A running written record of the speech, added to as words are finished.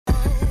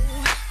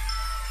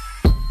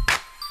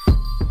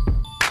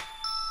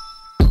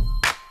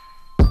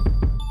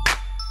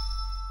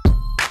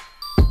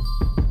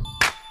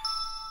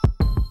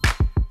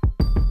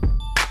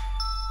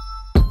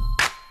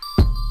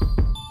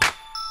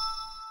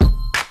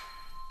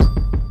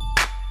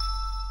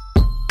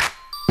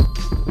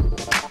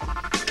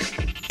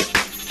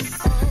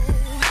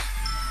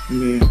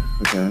Me.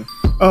 Okay.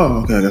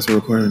 Oh, okay. I guess we're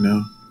recording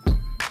now.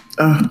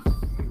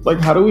 Like,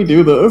 how do we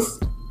do this?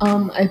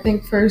 I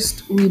think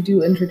first we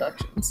do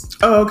introductions.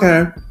 Oh,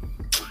 okay.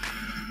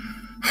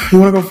 You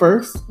want to go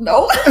first?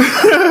 No.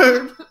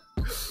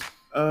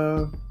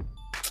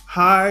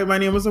 Hi, my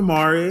name is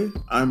Amari.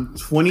 I'm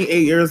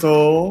 28 years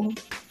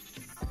old.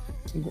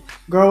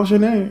 Girl, what's your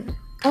name?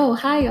 Oh,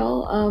 hi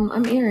y'all.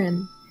 I'm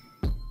Erin.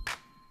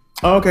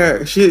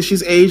 Okay,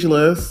 she's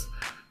ageless.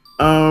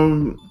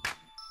 And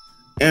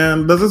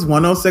this is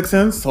 106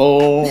 in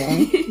Seoul.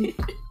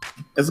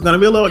 It's gonna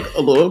be a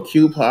little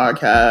cute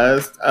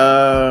podcast.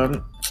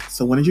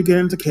 So when did you get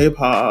into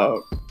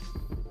K-pop?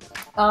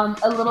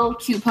 A little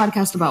cute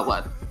podcast about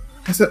what?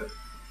 I said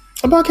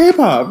about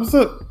K-pop. It's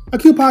a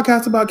cute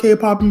podcast about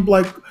K-pop and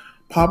like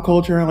pop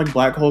culture and like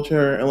black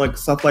culture and like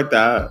stuff like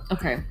that.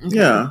 Okay.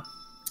 Yeah.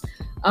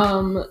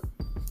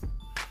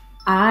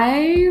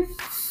 I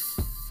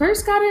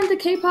first got into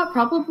K-pop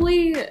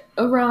probably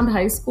around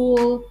high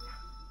school.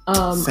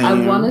 Same.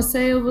 I want to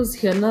say it was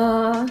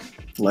Hyuna.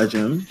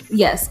 Legend.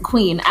 Yes,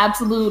 queen,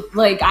 absolute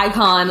like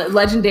icon,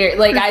 legendary.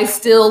 Like I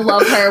still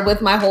love her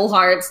with my whole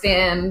heart.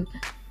 Stan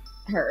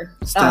her.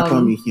 Step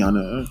on me,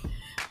 Hyuna.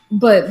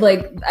 But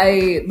like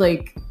I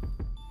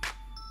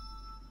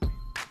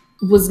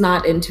was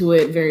not into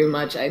it very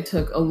much. I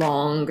took a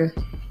long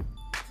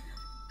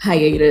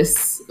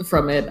hiatus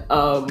from it.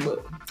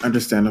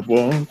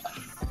 Understandable.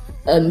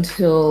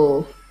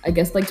 Until I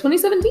guess like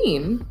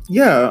 2017.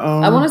 Yeah.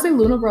 I want to say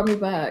Luna brought me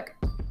back.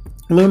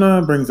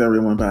 Luna brings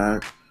everyone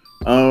back.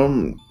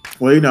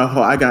 Well, you know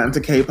how I got into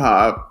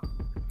K-pop.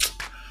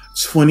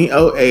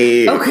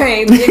 2008.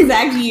 Okay, the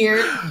exact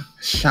year.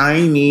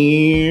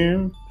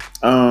 SHINee.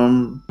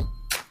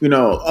 You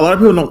know,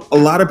 a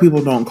lot of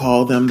people don't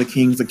call them the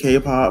kings of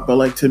K-pop, but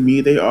like to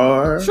me they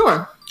are.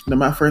 Sure. Now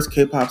my first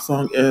K-pop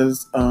song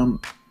is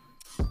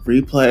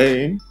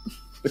Replay,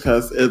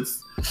 because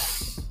it's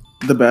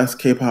the best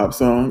K-pop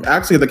song.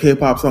 Actually, the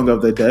K-pop song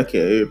of the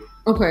decade.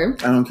 Okay.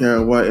 I don't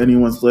care what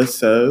anyone's list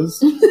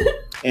says.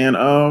 And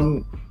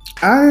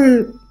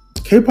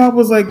K-pop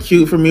was like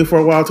cute for me for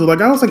a while too.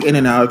 Like I was like in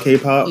and out of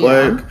K-pop. Yeah.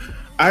 Like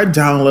I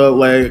download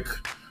like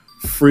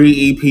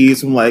free EPs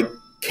from like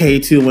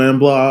K2N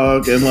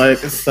blog and like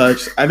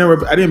such. I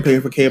didn't pay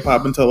for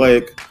K-pop until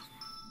like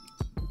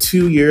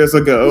 2 years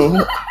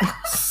ago.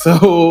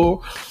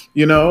 So,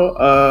 you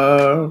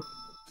know,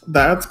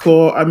 that's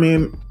cool. I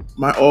mean,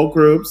 my old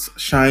groups,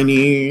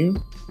 SHINee,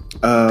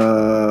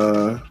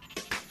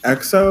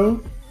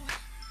 EXO,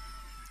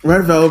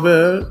 Red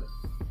Velvet.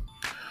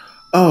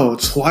 Oh,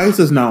 Twice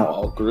is now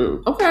all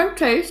group. Okay,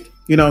 taste.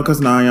 You know, because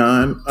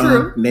Nayeon.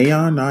 True.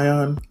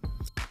 Nayeon.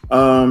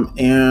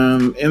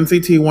 And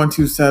NCT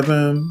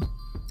 127.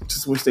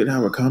 Just wish they'd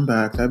have a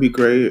comeback. That'd be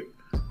great.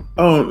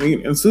 Oh,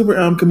 and Super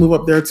M can move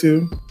up there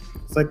too.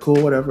 It's like cool,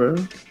 whatever.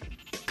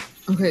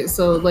 Okay,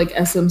 so like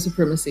SM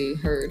Supremacy,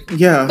 heard.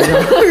 Yeah.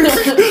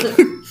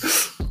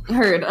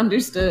 Heard,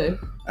 understood.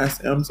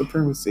 SM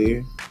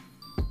Supremacy.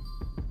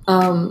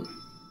 I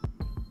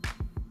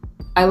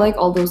like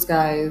all those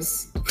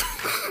guys.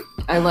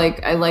 I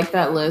like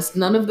that list.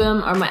 None of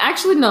them are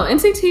actually no,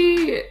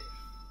 NCT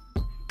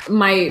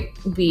might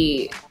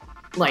be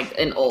like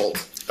an old.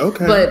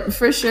 Okay. But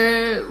for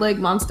sure, like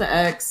Monsta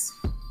X,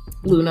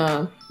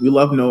 Luna. We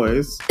love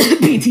noise.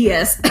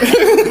 BTS.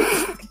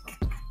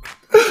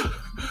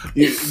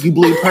 You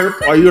bleed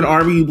purple? Are you an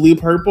army? You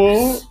bleed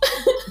purple?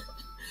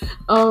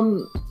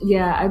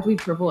 Yeah, I bleed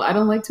purple. I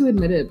don't like to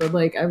admit it, but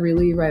like I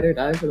really ride or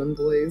die for them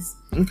boys.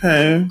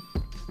 Okay.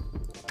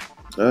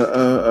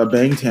 A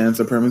Bangtan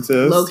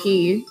supremacist. Low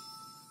key.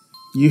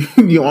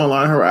 You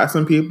online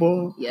harassing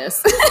people?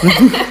 Yes.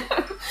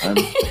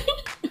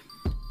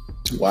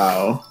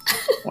 Wow.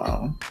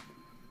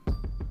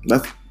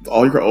 That's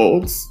all your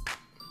olds.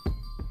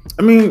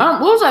 I mean, what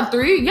was that?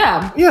 3?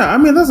 Yeah. Yeah, I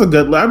mean that's a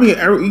good. I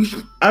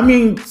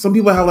mean, some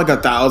people have like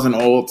 1,000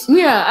 olds.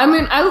 Yeah, I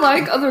mean, I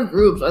like other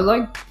groups. I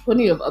like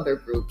plenty of other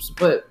groups,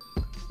 but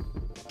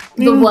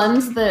the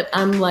ones that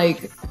I'm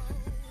like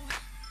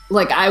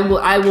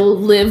I will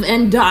live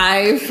and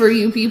die for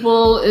you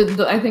people.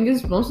 I think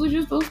it's mostly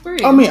just those 3.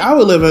 I mean, I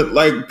would live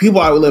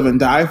and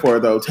die for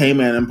though.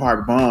 Taemin and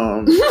Park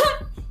Bom.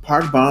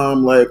 Park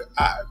Bom, like,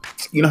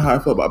 you know how I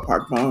feel about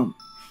Park Bom.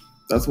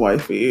 That's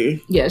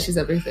wifey. Yeah, she's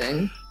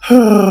everything.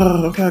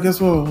 Okay, I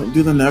guess we'll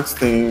do the next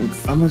thing.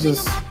 I'm gonna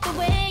just.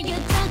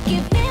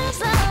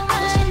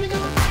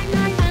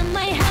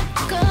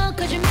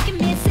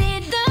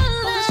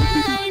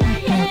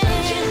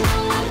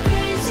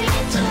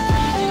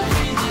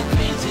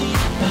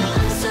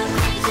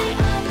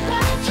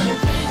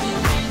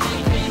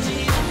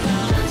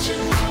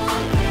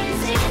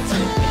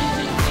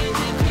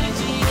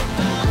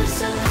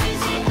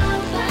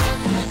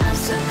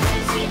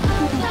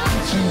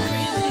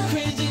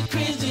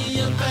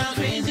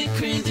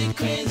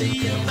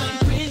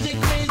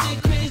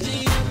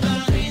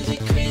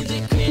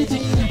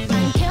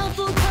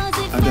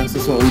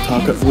 What we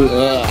talk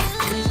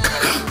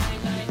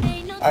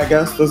I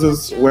guess this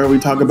is where we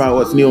talk about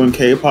what's new in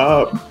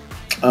K-pop.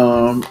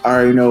 I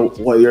already know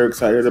what you're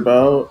excited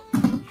about.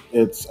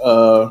 It's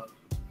that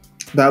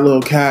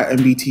little cat in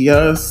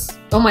BTS.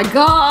 Oh my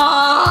god!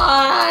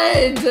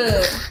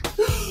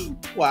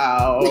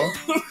 Wow.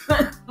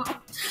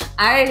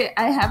 I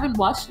haven't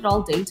watched it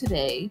all day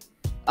today.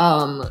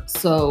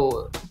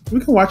 So we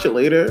can watch it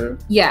later.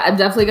 Yeah, I'm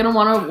definitely gonna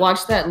want to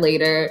watch that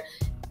later.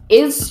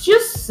 It's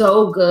just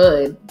so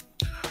good.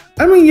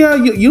 I mean, yeah,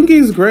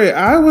 Yoongi's great.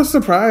 I was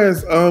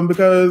surprised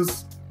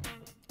because,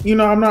 you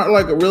know, I'm not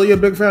like really a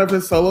big fan of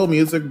his solo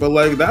music, but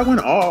like that went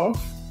off.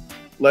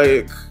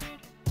 Like,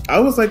 I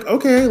was like,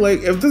 okay,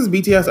 like if this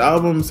BTS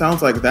album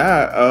sounds like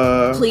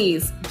that,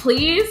 please,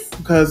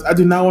 because I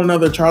do not want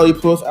another Charlie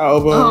Puth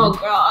album. Oh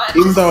god!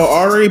 Even though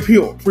I already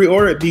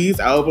pre-ordered these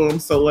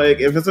albums, so like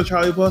if it's a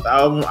Charlie Puth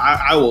album,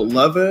 I will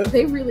love it.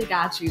 They really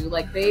got you.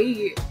 Like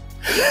they.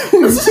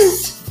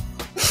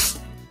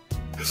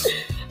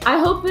 I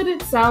hope that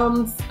it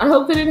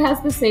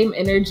has the same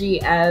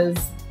energy as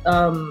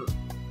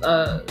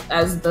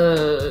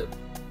the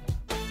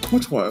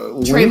which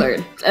one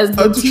trailer as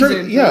the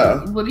teaser.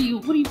 Yeah. What do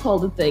you call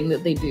the thing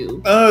that they do?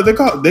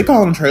 They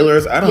call them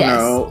trailers. I don't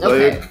know.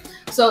 Okay. Like,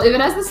 so if it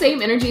has the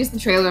same energy as the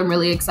trailer, I'm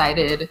really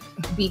excited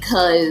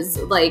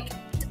because like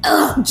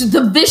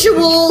the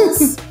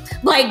visuals,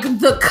 like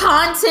the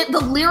content, the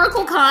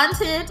lyrical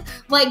content,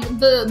 like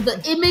the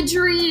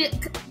imagery.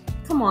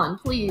 Come on,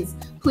 please,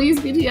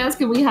 BTS.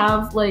 Can we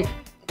have like?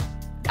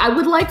 I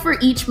would like for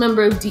each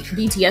member of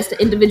BTS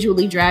to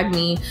individually drag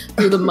me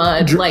through the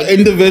mud, like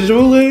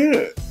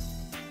individually.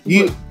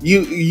 You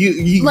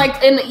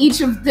like in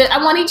each of the. I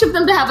want each of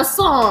them to have a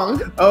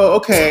song. Oh,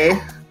 okay.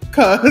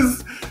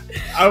 Cause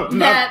I'm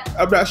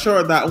not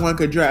sure that one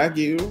could drag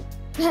you.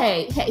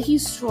 Hey,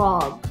 he's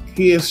strong.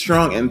 He is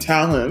strong in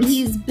talent.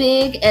 He's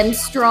big and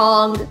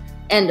strong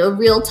and a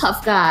real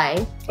tough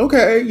guy.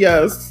 Okay.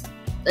 Yes.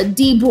 A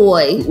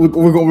D-boy.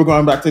 We're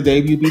going back to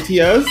debut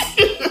BTS.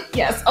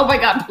 Yes. Oh my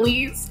god,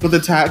 please. With the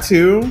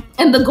tattoo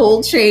and the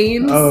gold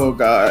chains. Oh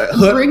god.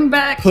 Bring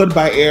back Hood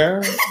by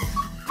Air.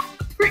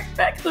 Bring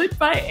back Hood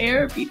by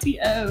Air,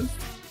 BTS.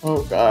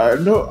 Oh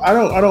god, no, I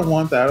don't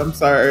want that. I'm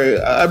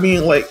sorry. I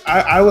mean, like,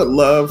 I would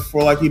love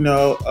for like, you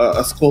know,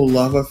 a school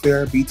love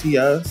affair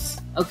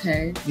BTS.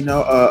 Okay. You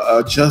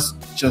know,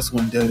 just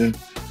when did it.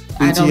 BTS.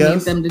 I don't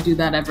need them to do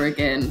that ever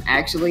again.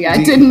 Actually,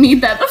 I didn't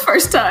need that the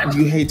first time.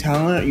 You hate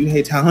talent. You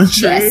hate talent.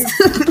 Yes.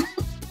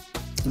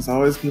 There's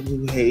always people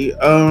who hate.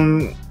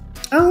 I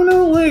don't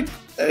know. Like,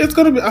 it's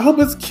gonna be. I hope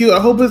it's cute. I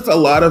hope it's a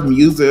lot of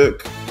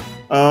music.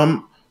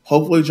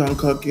 Hopefully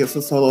Jungkook gets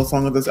a solo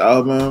song of this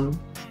album.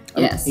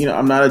 Yes. You know,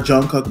 I'm not a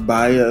Jungkook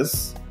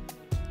bias.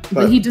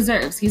 But he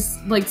deserves. He's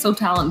like so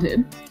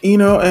talented. You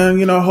know, and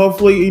you know,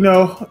 hopefully, you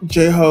know,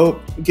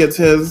 J-Hope gets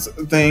his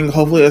thing.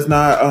 Hopefully it's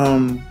not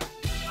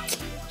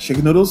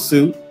chicken noodle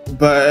soup,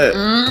 but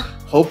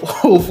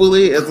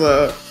hopefully it's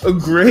a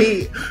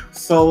great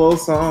solo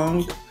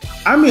song.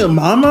 I mean,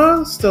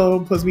 Mama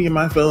still puts me in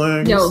my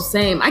feelings. Yo,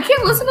 same. I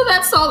can't listen to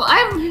that song.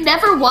 I've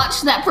never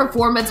watched that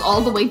performance all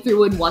the way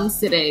through in one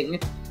sitting.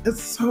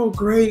 It's so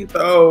great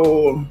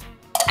though.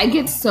 I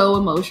get so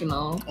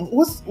emotional.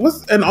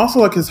 What's and also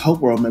like his Hope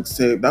World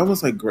mixtape, that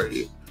was like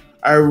great.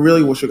 I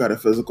really wish we got a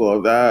physical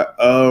of that.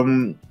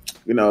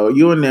 You know,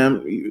 you and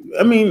them.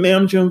 I mean,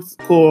 Namjoon's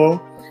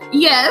cool.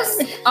 Yes.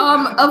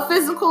 A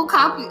physical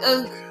copy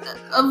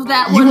of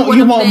that one.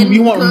 You want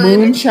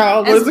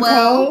Moonchild? What is it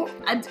called?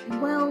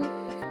 Well,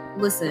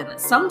 listen.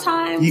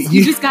 Sometimes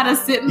you just gotta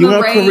sit in the rain. You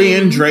want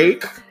Korean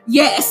Drake?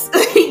 Yes,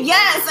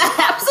 yes.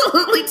 I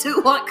absolutely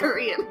do want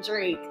Korean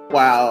Drake.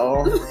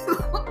 Wow.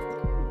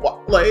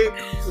 Like,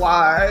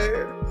 why?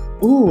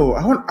 Ooh,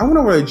 I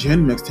wonder what a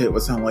Jin mixtape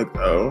would sound like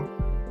though.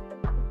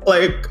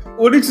 Like,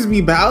 would it just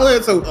be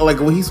ballads? Or like,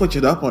 will he switch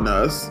it up on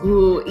us?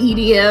 Ooh,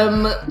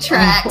 EDM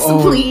tracks,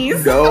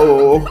 please.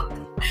 No.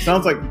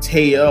 Sounds like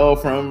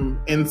Taeyeo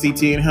from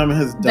NCT and him and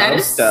his dubstep. That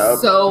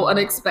is so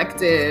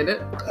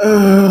unexpected.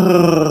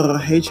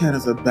 Haechan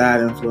is a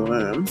bad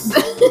influence.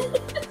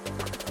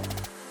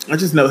 I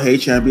just know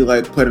Haechan be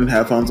like putting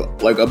headphones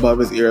like above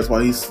his ears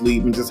while he's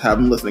sleeping and just have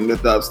him listening to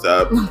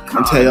dubstep. Oh,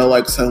 and Taeyeo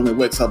like suddenly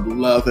wakes up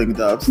loving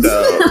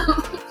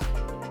dubstep.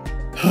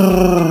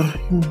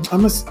 I'm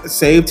gonna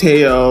save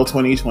Taeyeo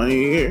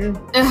 2020.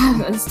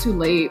 That's too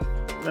late.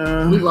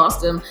 We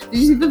lost him. Did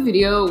you see the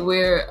video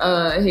where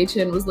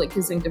Haechan was like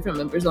kissing different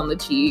members on the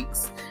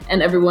cheeks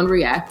and everyone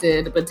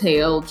reacted, but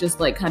Taeyeo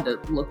just like kind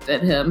of looked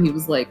at him. He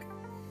was like,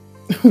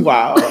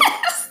 wow.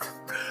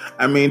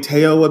 I mean,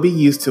 Taeyeo would be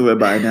used to it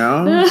by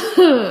now.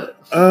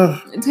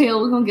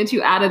 Taeyeo was gonna get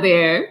you out of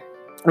there.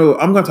 Oh,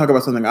 I'm gonna talk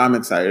about something I'm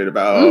excited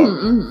about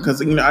because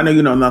you know I know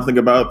you know nothing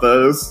about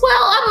this. Well,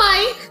 I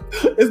might.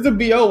 It's the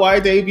BOY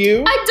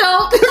debut. I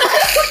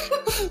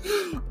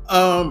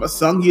don't.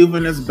 Sung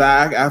Yuvin is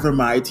back after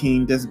My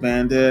Teen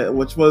disbanded,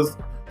 which was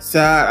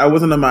sad. I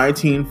wasn't a My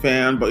Teen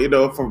fan, but you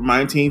know, for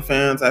My Teen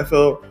fans, I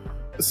feel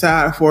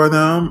sad for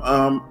them.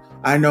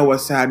 I know what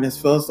sadness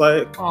feels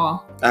like.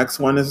 Aww.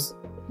 X1 is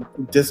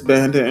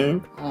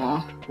disbanding,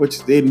 Aww.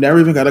 which they never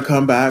even got to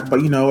come back,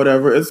 but you know,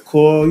 whatever, it's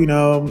cool, you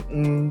know,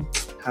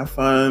 have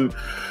fun.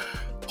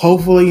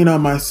 hopefully, you know,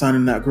 my son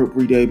in that group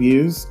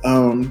re-debuts.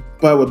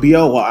 But with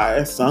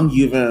BLY, Sung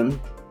Yuvin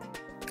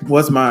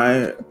was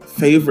my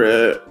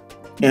favorite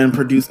in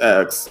Produce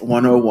X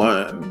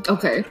 101.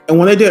 Okay. And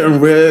when they didn't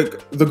rig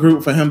the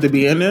group for him to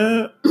be in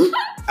it,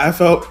 I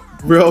felt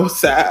real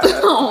sad.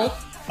 Oh.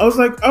 I was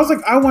like,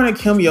 I wanted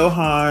Kim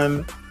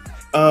Yohan,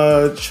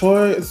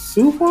 Choi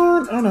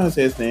Soo-won, I don't know how to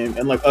say his name,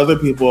 and like other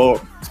people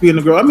to be in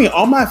the group. I mean,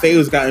 all my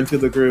favorites got into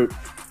the group,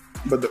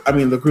 but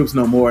the group's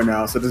no more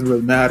now, so it doesn't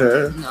really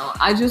matter. No,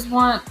 I just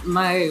want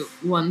my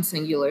one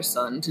singular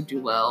son to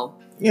do well.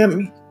 Yeah,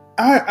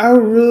 I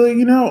really,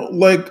 you know,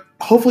 like,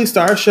 hopefully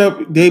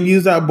Starship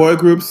debuts that boy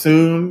group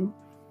soon.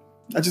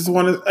 I just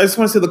want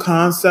to see the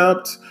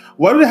concept.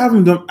 Why do they have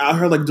him out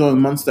here like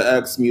doing Monster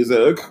X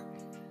music?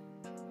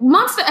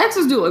 Monster X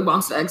is doing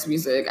Monster X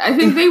music. I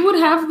think they would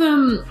have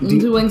them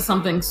doing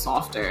something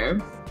softer.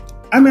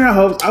 I mean, I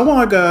want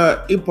like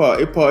a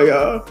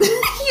Ipoya.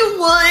 You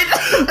would.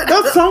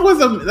 That song was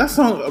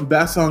a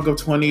best song of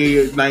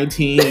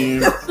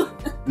 2019.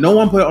 No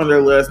one put it on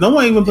their list. No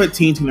one even put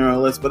Teen Teen on their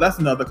list, but that's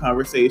another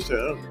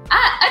conversation.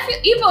 I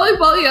feel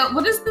Ipoya.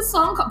 What is this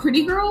song called?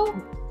 Pretty Girl?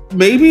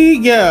 Maybe,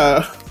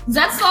 yeah.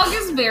 That song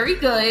is very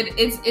good.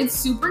 It's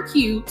super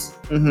cute.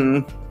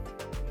 Mm-hmm.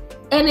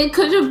 And it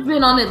could have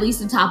been on at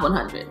least the top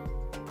 100.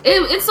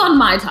 It's on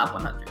my top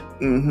 100.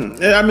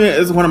 Mm-hmm. I mean,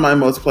 it's one of my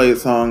most played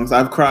songs.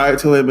 I've cried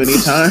to it many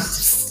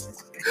times.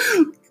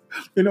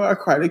 You know, I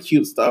cry to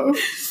cute stuff.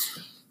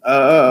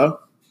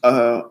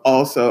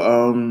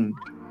 Also,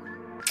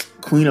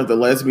 Queen of the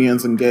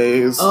Lesbians and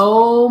Gays.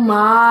 Oh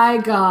my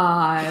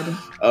god.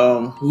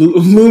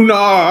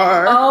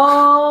 Lunar.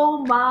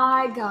 Oh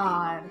my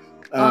god.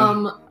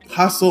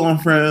 Hustle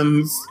and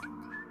Friends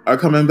are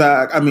coming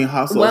back. I mean,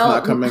 Hustle's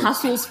not coming.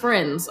 Hustle's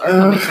friends are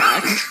coming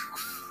back.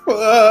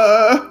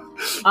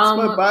 It's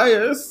my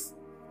bias.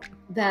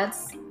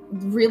 That's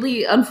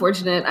really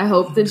unfortunate. I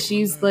hope that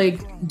she's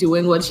like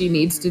doing what she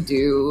needs to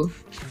do.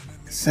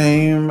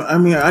 Same. I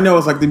mean, I know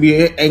it's like to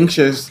be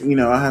anxious. You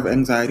know, I have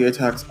anxiety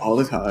attacks all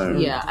the time.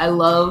 Yeah, I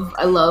love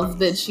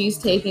that she's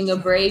taking a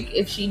break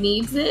if she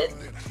needs it.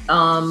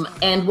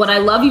 And what I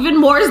love even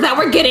more is that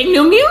we're getting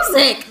new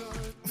music.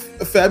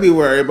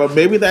 February, but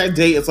maybe that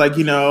date is like,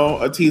 you know,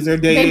 a teaser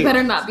date. They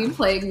better not be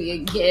playing me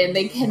again.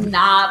 They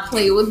cannot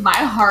play with my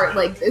heart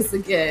like this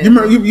again.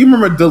 You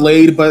remember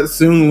Delayed But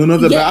Soon, Luna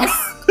the Yes.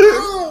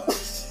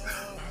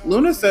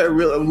 Luna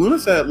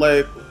said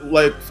like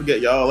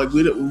forget y'all, like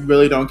we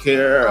really don't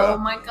care. Oh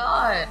my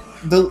god.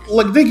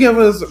 They give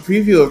us a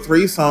preview of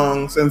 3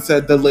 songs and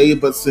said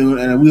Delayed But Soon,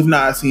 and we've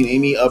not seen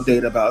any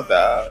update about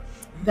that.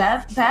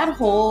 That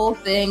whole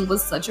thing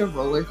was such a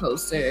roller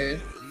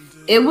coaster.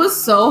 It was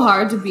so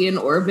hard to be in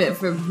orbit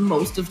for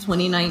most of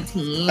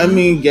 2019. I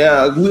mean,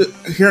 yeah,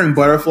 hearing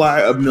Butterfly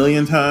a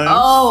million times.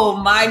 Oh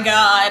my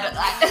god!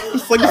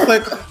 It's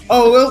like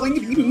oh, well,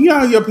 you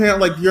know, your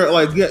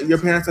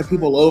parents have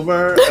people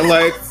over and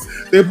like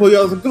they pull you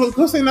out, like,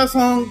 go sing that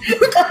song.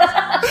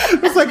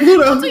 It's like,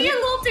 Luna, Don't do your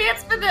little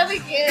dance for them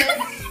again.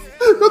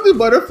 Don't do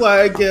Butterfly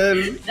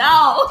again.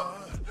 No.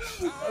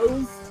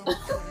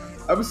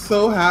 I'm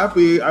so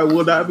happy I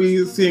will not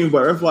be seeing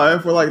Butterfly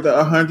for like the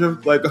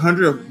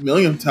 100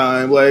 millionth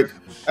time, like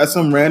at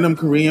some random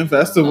Korean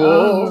festival.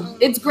 Oh,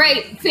 it's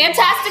great.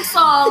 Fantastic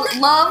song.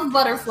 Love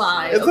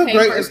Butterfly.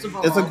 First of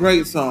all. It's a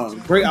great song.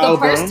 Great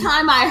album. The first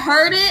time I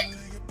heard it,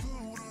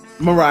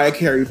 Mariah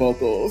Carey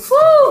vocals.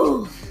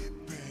 Woo!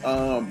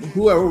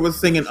 Whoever was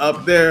singing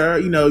up there,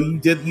 you know, you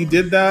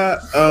did that.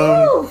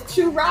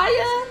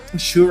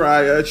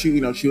 Shuraya,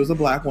 she was a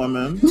black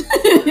woman.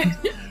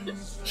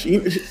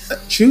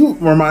 She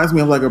reminds me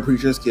of like a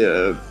preacher's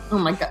kid. Oh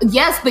my god!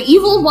 Yes, the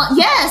evil one.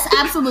 Yes,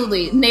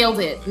 absolutely, nailed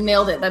it.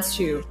 That's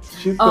true.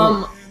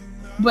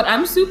 But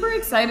I'm super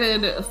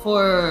excited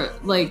for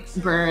like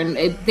Burn.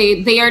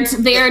 They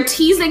are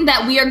teasing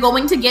that we are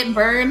going to get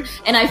Burn,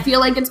 and I feel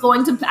like it's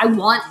going to. I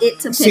want it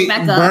to pick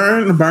back up.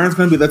 Burn's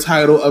going to be the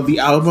title of the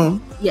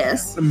album.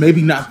 Yes.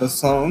 Maybe not the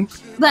song.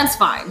 That's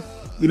fine.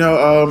 You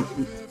know,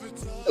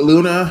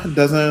 Luna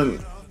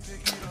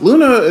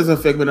is a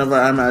figment of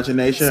our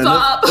imagination.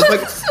 Stop. It's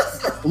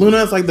like Luna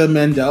is like the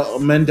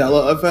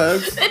Mandela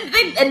effect.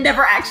 It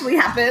never actually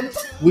happened.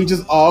 We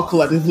just all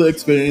collectively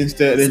experienced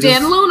it.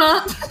 Stan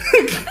Luna.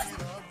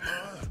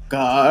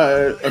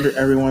 God, under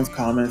everyone's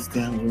comments,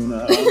 Stan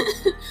Luna.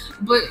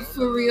 But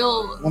for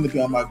real, I want to be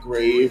on my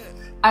grave.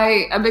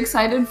 I'm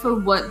excited for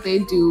what they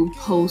do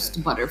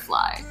post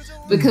Butterfly,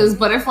 because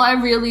Butterfly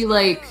really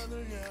like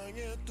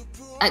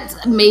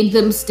it made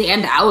them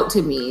stand out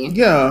to me.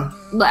 Yeah.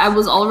 I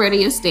was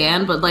already a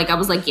stan, but like I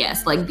was like,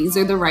 yes, like these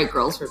are the right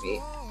girls for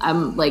me.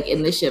 I'm like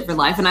in this shit for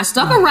life, and I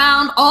stuck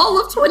around all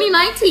of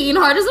 2019,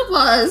 hard as it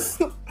was.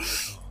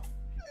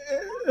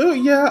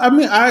 Yeah, I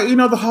mean,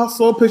 the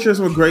Hustle pictures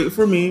were great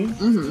for me.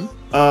 Mm-hmm.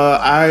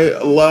 I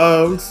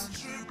loved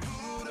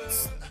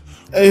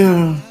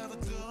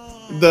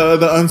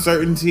the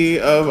uncertainty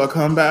of a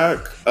comeback.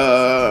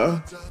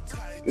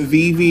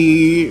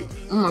 Vivi.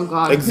 Oh my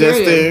god!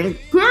 Existing.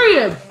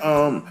 Period.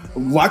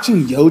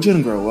 Watching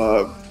Yeojin grow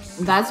up.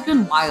 That's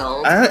been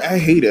wild. I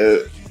hate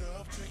it.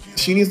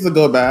 she needs to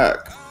go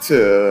back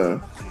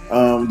to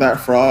that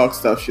frog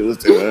stuff she was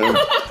doing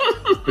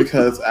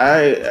because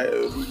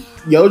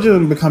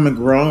Yojin becoming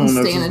grown is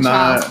Stay in a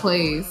child's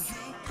place.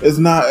 It's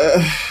not.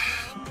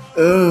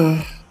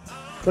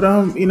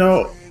 But you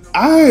know,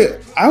 I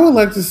would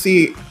like to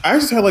see. I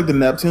just heard like the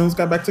Neptunes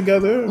got back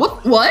together.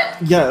 What?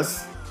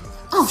 Yes.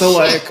 Oh, so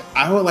shit. like,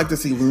 I would like to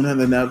see Luna and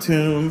the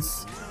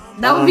Neptunes.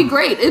 That would be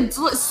great. It's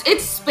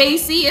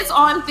spacey. It's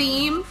on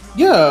theme.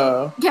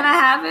 Yeah. Can I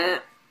have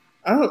it?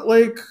 I don't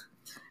like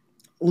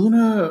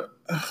Luna.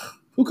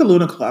 Who could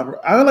Luna collaborate?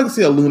 I would like to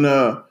see a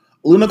Luna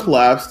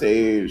collab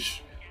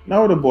stage.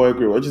 Not with a boy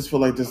group. I just feel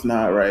like this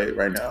not right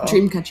now.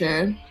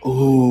 Dreamcatcher.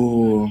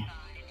 Ooh.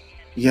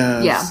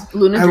 Yes. Yeah,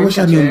 Luna. I wish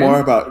I knew more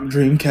about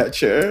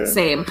Dreamcatcher.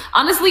 Same.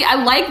 Honestly, I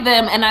like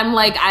them, and I'm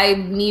like, I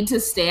need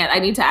to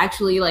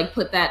actually like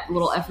put that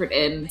little effort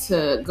in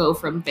to go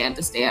from fan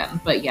to stan.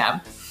 But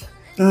yeah.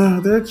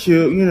 They're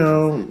cute. You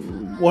know,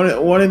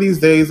 one of these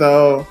days,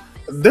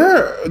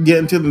 they're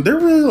getting to them.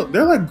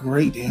 They're like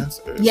great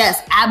dancers.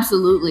 Yes,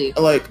 absolutely.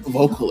 Like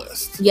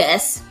vocalists.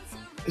 Yes.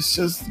 It's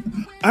just,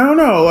 I don't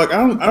know. Like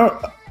I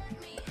don't.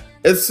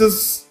 It's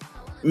just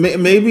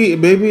maybe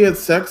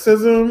it's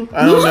sexism.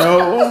 I don't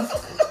know.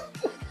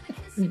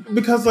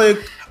 Because like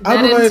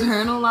that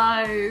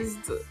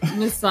internalized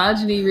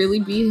misogyny really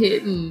be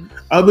hitting.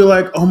 I'll be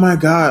like, oh my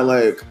god,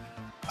 like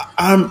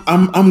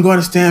I'm going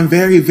to stand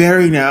very,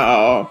 very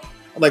now.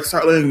 Like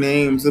start learning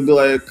names and be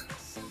like,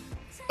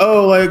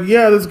 oh, like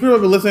yeah, this group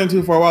I've been listening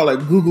to for a while,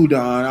 like Goo Goo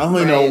Don. I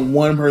only know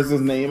one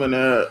person's name in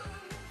it,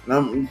 and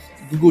I'm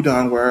Goo Goo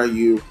Don. Where are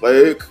you?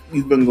 Like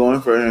you've been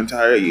going for an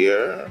entire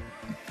year.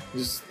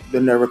 Just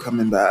they're never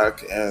coming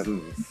back,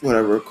 and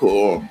whatever.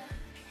 Cool.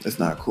 It's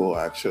not cool,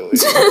 actually.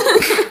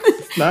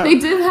 They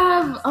did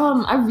have.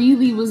 I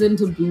really was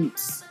into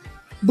Boots.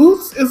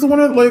 Boots is one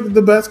of like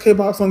the best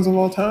K-pop songs of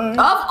all time. Of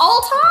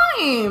all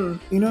time.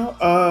 You know,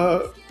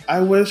 I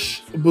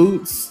wish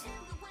Boots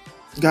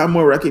got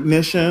more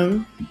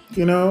recognition.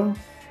 You know,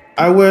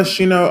 I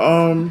wish it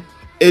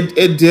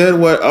did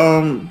what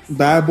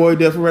Bad Boy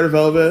did for Red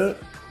Velvet.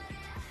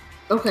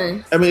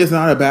 Okay. I mean, it's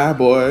not a bad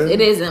boy.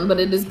 It isn't, but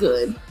it is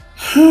good.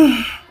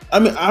 I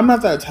mean, I'm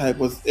not that type.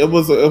 It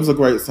was a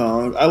great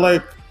song. I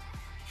like.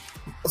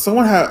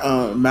 Someone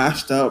had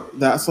mashed up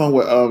that song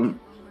with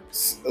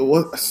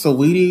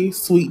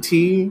Sweet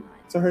Tea.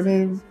 Is that her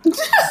name?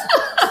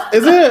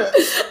 Is it?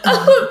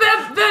 Oh,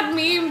 that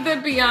meme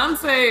that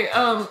Beyonce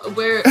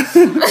where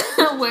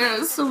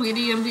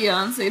Saweetie and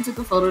Beyonce took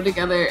a photo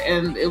together,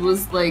 and it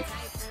was like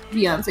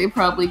Beyonce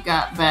probably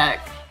got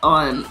back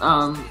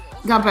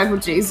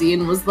with Jay-Z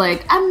and was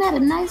like, I met a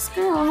nice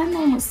girl. Her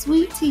name was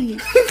Sweet Tea.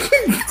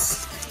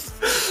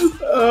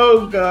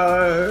 Oh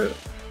God.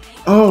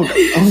 Oh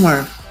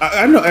my.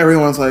 I know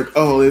everyone's like,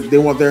 oh, they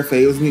want their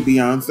faves to meet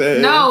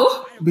Beyonce.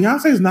 No.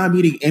 Beyonce's not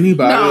meeting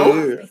anybody.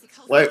 No.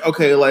 Like,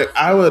 okay, like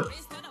I would,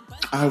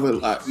 if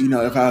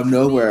out of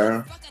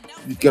nowhere,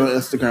 you get on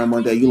Instagram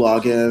one day, you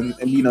log in,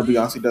 and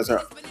Beyonce does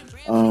her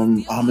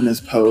ominous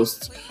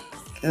post,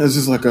 and it's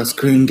just like a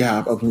screen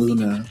cap of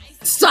Luna.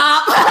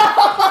 Stop!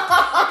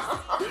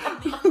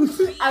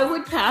 I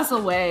would pass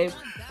away.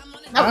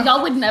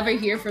 Y'all would never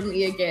hear from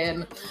me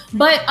again.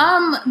 But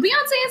Beyonce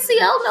and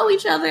CL know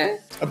each other.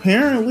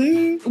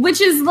 Apparently.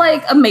 Which is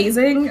like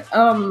amazing.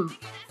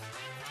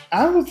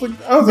 I was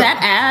that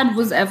ad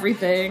was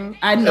everything.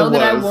 I know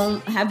that I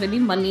won't have any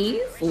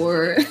money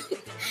for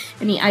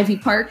any Ivy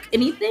Park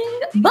anything,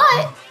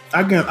 but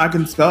I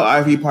can spell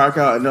Ivy Park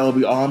out and it'll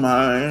be all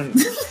mine.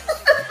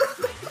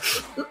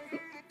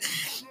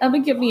 I'm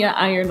gonna give me an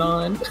iron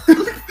on.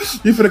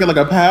 You finna get like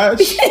a patch?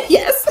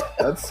 Yes.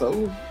 That's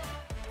so.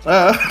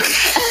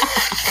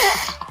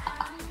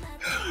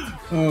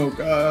 Oh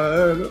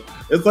God!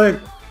 It's like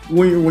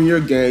when you're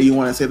gay, you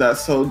want to say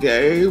that's so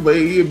gay, but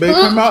it may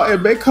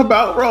come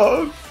out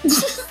wrong.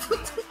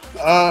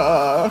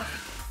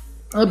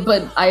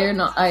 But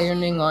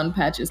ironing on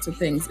patches to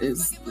things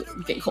is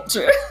gay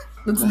culture.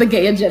 That's the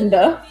gay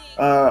agenda.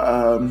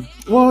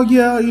 Well,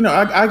 yeah,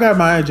 I got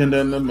my agenda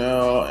in the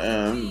mail,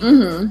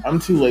 and I'm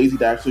too lazy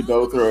to actually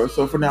go through it.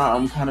 So for now,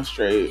 I'm kind of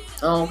straight.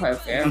 Oh, okay,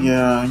 fair.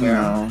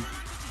 Yeah,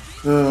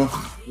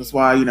 that's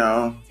why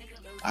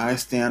I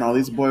stand all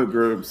these boy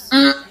groups.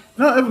 If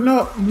I'm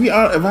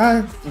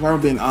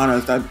being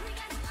honest,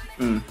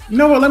 you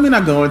know what? Let me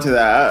not go into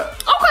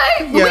that.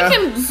 Okay, we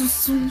can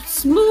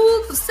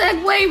smooth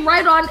segue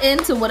right on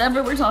into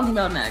whatever we're talking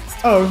about next.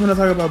 Oh, we're gonna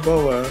talk about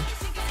BoA.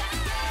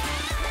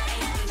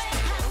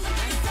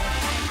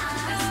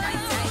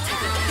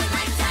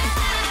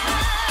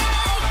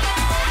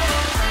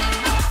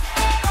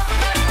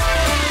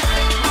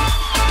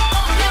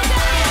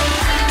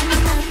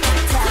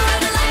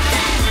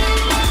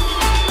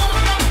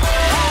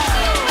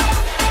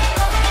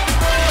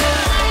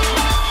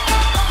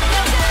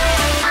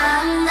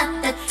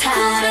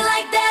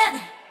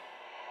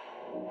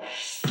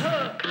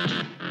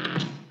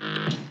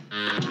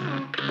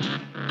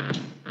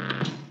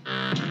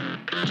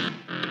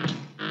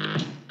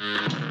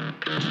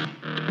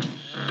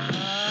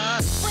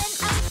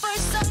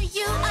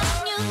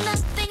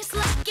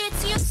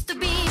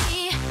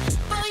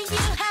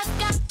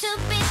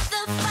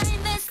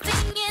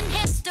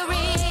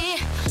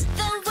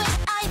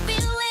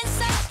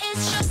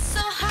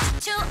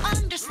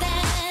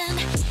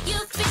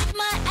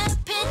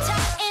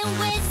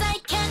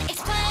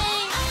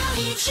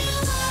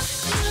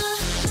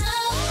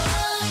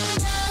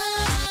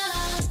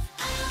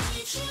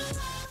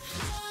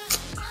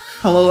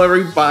 Hello,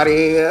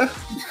 everybody. Got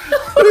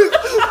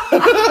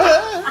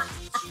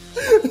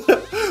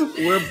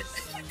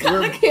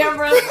the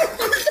camera.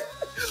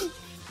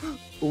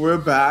 We're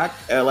back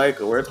and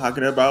we're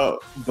talking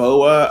about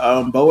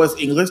Boa, Boa's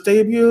English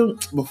debut.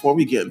 Before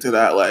we get into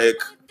that, I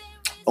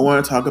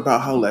want to talk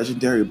about how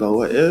legendary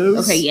Boa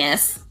is. Okay,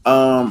 yes.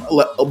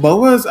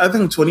 Boa's, I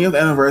think, 20th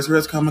anniversary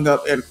is coming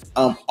up in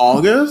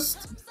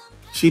August.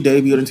 She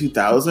debuted in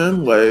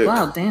 2000.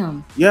 Wow,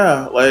 damn.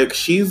 Yeah,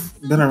 she's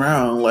been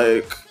around.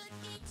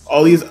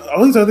 All these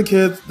other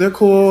kids, they're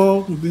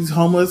cool. These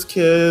homeless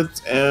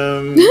kids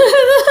and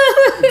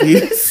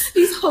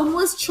these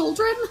homeless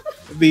children.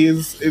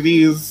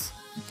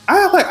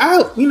 I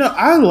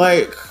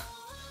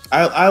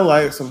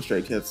like some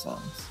Stray Kids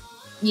songs.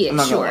 Yeah,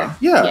 sure.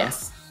 Yeah,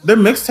 yes. Their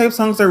mixtape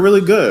songs are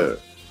really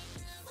good.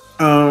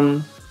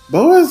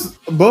 Boa is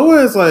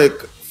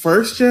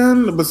first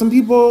gen, but some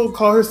people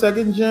call her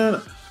second gen.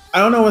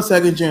 I don't know when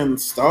second gen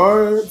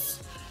starts,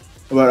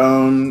 but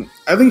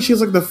I think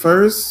she's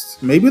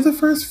maybe the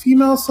first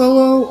female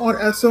solo on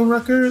SM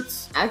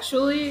Records.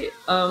 Actually,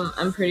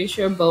 I'm pretty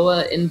sure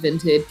Boa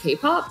invented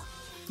K-pop.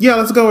 Yeah,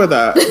 let's go with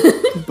that.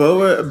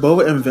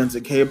 Boa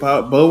invented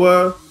K-pop.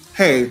 Boa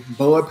paved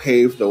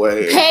the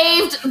way.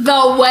 Paved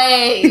the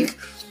way.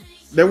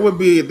 There would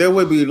be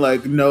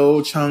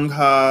no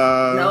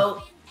Chungha.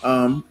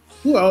 Nope.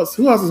 Who else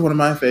is one of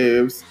my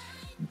faves?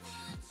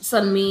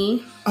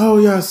 Sunmi. Oh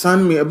yeah,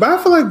 Sunmi. But I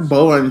feel like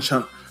Boa and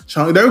Chung.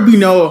 There'd be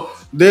no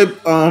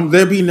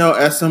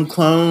SM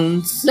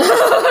clones.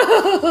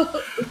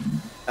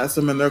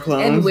 SM and their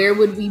clones. And where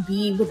would we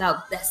be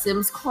without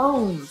SM's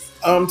clones?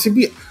 I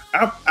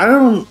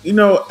don't,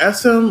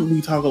 SM,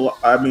 we talk a lot.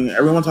 I mean,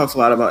 everyone talks a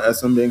lot about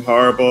SM being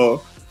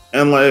horrible.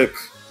 And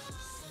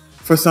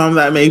for some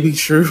that may be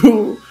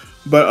true.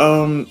 But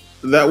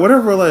that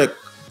whatever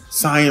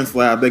science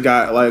lab they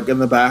got in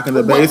the back of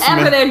the basement.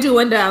 Whatever they're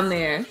doing down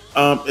there.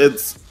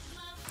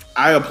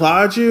 I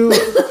applaud you.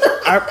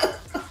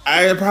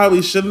 I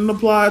probably shouldn't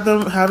applaud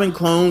them having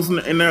clones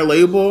in their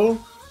label.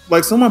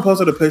 Someone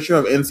posted a picture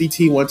of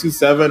NCT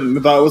 127 and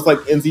thought it was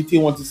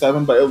NCT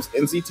 127, but it was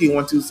NCT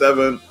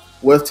 127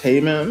 with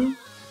Taemin.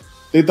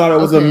 They thought it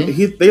was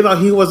they thought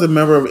he was a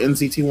member of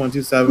NCT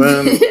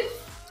 127.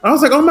 I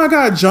was like, oh my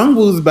god,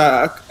 Jungwoo's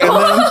back.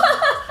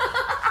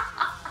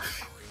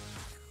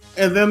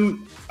 And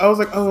then I was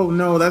like, oh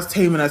no, that's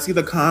Taemin. I see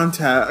the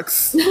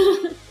contacts.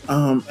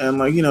 And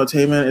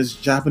Taemin is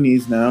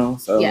Japanese now,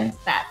 so yeah,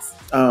 that's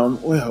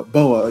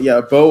Boa.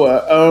 Yeah,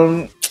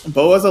 Boa.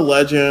 Boa's a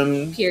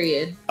legend.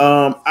 Period.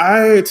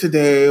 I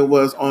today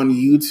was on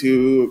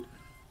YouTube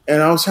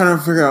and I was trying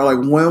to figure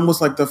out when was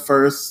the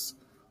first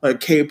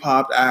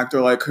K-pop act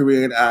or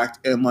Korean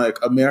act in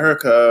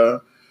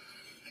America.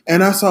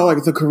 And I saw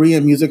the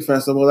Korean music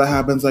festival that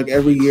happens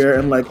every year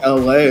in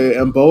LA,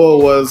 and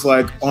Boa was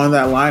on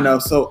that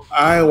lineup. So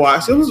I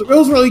watched. It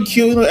was really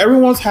cute.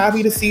 Everyone's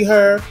happy to see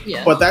her.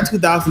 Yeah. But that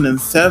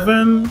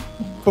 2007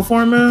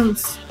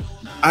 performance,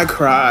 I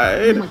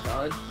cried. Oh my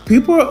god.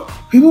 People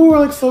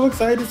were so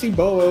excited to see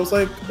Boa. It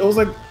was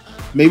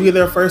maybe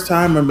their first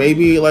time, or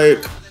maybe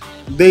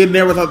they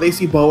never thought they'd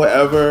see Boa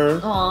ever.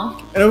 Aww.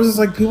 And it was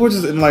just people were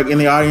just in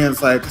the audience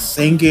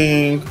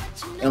singing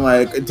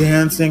and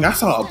dancing. I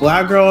saw a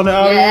black girl in the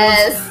audience.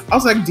 Yes. I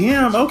was like,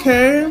 damn,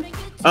 okay.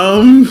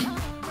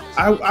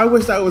 I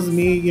wish that was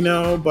me,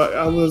 but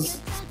I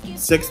was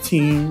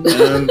 16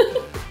 and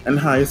in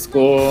high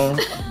school.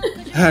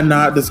 Had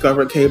not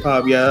discovered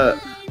K-pop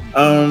yet.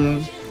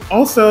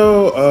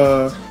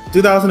 Also,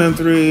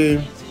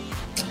 2003,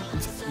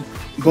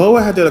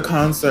 Boa did a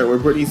concert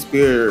with Britney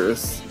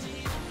Spears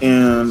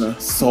in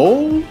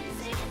Seoul.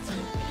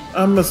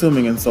 I'm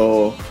assuming in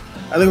Seoul.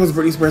 I think it was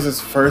Britney Spears'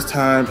 first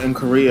time in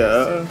Korea.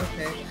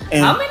 Okay.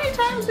 And how many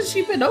times has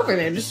she been over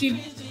there?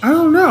 I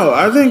don't know.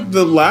 I think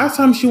the last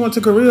time she went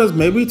to Korea was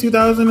maybe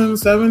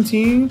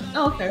 2017.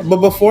 Oh, okay. But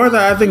before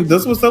that, I think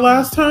this was the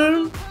last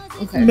time.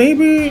 Okay.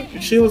 Maybe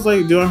she was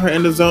doing her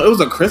In the Zone. It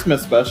was a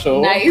Christmas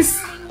special. Nice.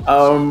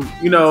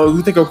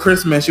 You think of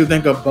Christmas, you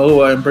think of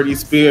Boa and Britney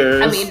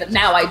Spears. I mean,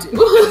 now I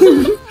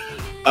do.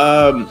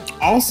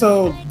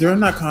 Also, during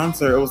that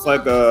concert, it was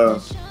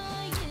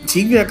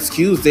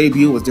TVXQ's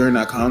debut was during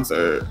that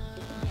concert.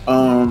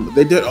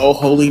 They did Oh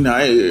Holy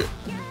Night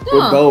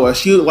with Boa.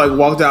 She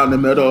walked out in the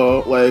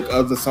middle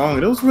of the song.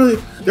 And it was really,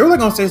 they were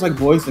on stage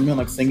Boys and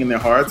Men singing their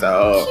hearts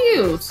out.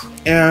 Cute.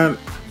 And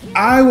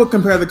I would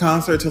compare the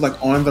concert to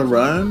On the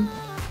Run,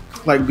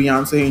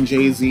 Beyonce and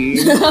Jay-Z,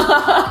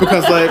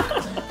 because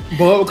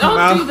Boa would come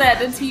out. Don't do that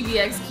to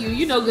TVXQ.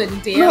 You know good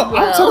and damn well.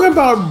 I'm talking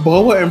about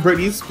Boa and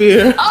Britney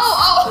Spears.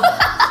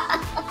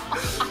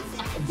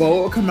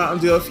 Boa would come out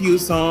and do a few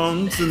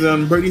songs, and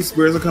then Britney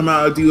Spears would come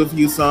out and do a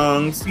few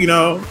songs,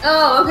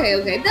 Oh,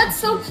 okay. That's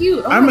so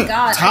cute. Oh my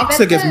god.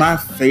 Toxic is my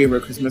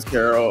favorite Christmas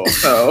carol,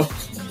 so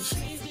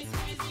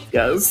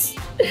yes.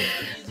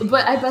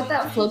 But I bet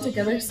that flowed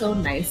together so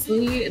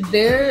nicely.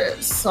 Their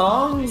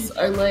songs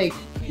are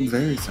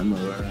very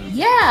similar.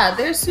 Yeah,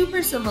 they're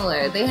super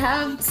similar. They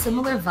have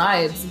similar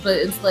vibes, but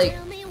it's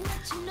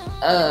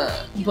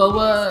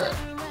Boa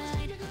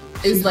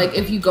is like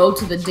if you go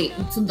to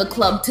the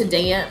club to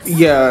dance.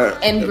 Yeah.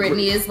 And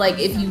Britney is like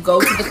if you go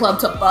to the club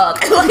to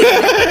fuck.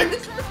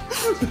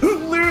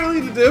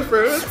 Literally the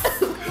difference.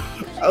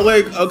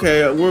 Like,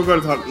 okay, we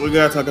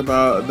gotta talk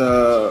about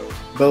the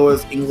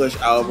Boa's English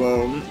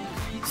album.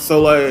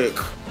 So like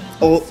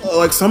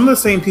some of the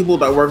same people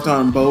that worked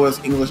on Boa's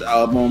English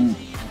album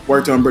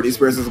worked on Britney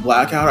Spears'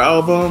 Blackout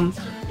album,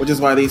 which is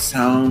why they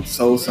sound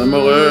so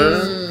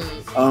similar.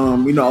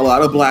 You know, a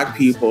lot of black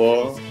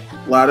people,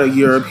 a lot of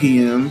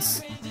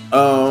Europeans.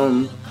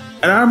 And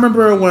I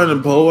remember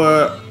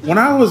when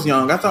I was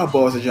young, I thought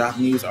Boa was a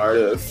Japanese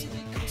artist.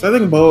 So I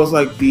think Boa was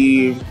like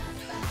the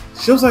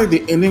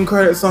ending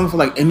credit song for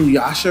like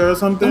Inuyasha or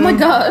something. Oh my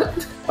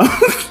god.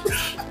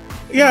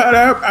 Yeah, and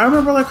I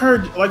remember like her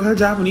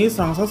Japanese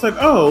songs. I was like,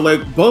 oh,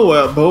 like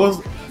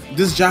Boa's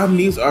this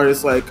Japanese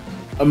artist, like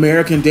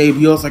American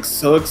debut. I was like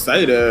so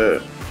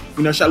excited.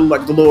 You know, she had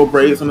like the little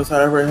braids on the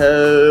side of her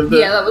head.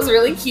 Yeah, that was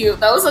really cute.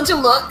 That was such a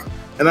look.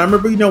 And I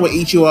remember, you know, when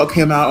Ichiwa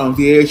came out on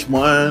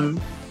VH1,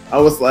 I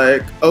was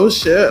like, oh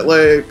shit,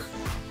 like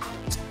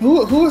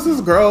who is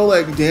this girl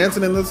like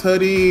dancing in this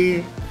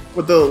hoodie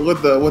with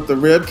the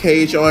rib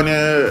cage on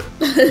it?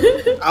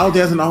 Out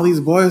dancing all these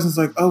boys, and it's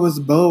like, oh, it's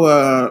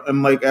Boa,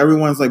 and like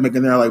everyone's like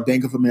making their like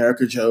Bank of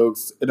America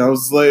jokes, and I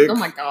was like, oh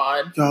my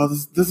god, y'all,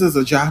 this is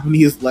a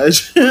Japanese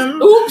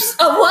legend. Oops,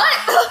 what?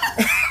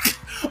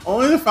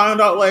 Only to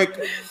find out like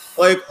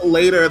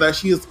later that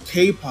she is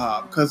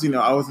K-pop, because you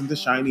know I was into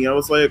SHINee. I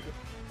was like,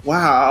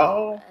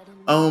 wow.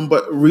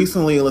 But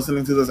recently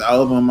listening to this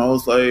album, I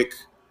was like,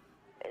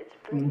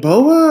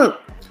 Boa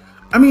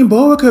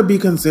could be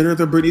considered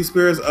the Britney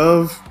Spears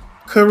of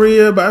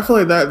Korea, but I feel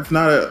like that's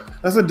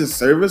a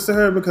disservice to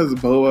her, because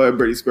Boa and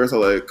Britney Spears are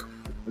like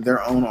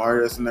their own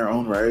artists in their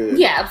own right.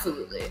 Yeah,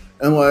 absolutely.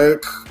 And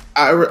like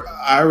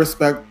I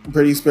respect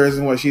Britney Spears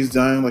and what she's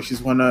done. Like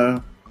she's one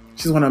of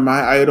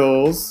my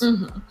idols.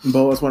 Mm-hmm.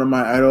 Boa's one of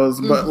my idols,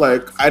 mm-hmm. But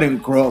like I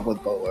didn't grow up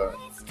with Boa.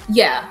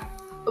 Yeah.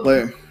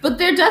 Like, but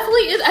they're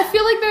definitely, I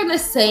feel like they're in the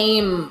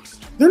same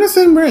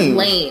range.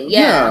 Lane.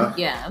 Yeah.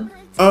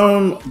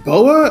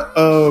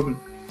 Boa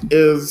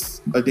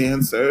is a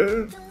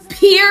dancer.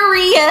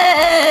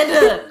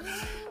 Period.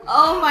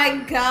 Oh my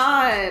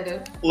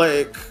god.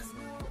 Like,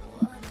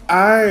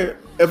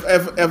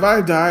 if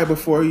I die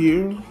before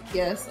you.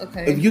 Yes.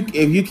 Okay. If you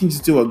can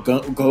just do a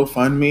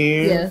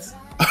GoFundMe. Yes.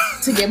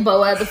 To get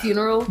Boa at the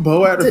funeral.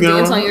 Boa at the funeral.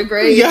 To dance on your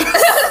grave. Yes.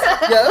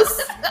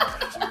 Yes.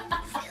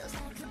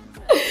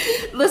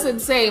 Listen,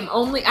 same.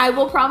 I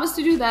will promise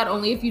to do that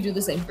only if you do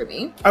the same for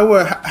me. I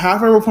would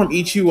have her from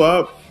Eat You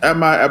Up at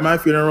my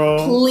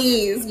funeral.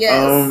 Please,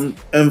 yes.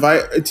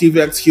 Invite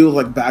TVXQ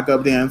like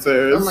backup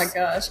dancers. Oh my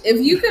gosh!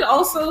 If you could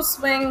also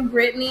swing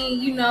Britney,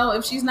 you know,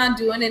 if she's not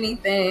doing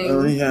anything.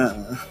 Oh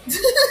yeah.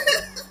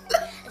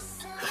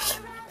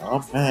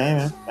 Oh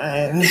man.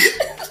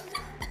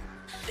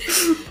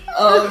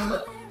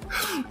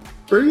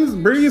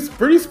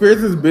 Britney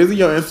Spears is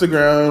busy on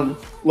Instagram,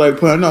 like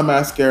putting on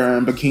mascara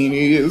and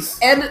bikinis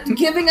and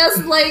giving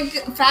us like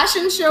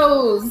fashion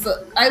shows.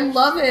 I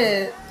love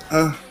it.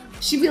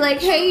 She'd be like,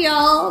 "Hey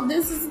y'all,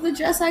 this is the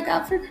dress I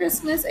got for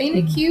Christmas. Ain't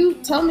it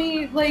cute? Tell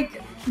me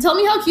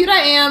how cute I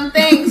am.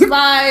 Thanks.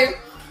 Bye."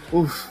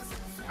 Oof.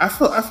 I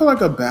feel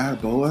like a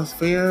bad Boa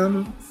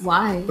fan.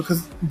 Why?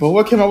 Because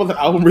Boa came out with an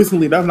album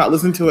recently that I've not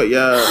listened to it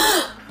yet.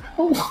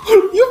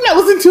 You've not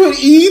listened to it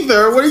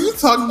either. What are you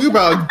talking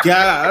about?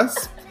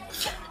 Gasp.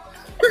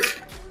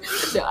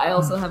 No, I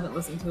also haven't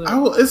listened to it.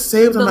 It's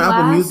saved on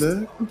Apple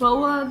Music.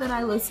 Boa that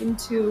I listened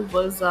to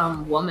was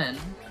Woman.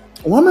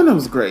 Woman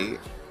was great.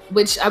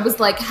 Which I was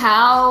like,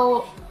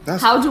 how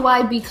do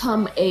I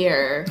become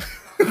air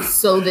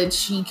so that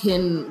she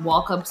can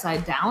walk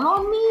upside down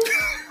on me?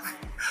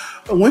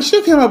 When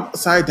she came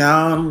upside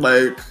down,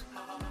 like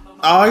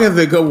all I can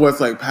think of was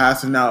like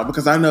passing out,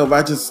 because I know if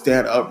I just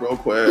stand up real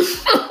quick,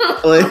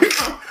 like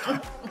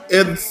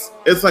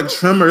it's like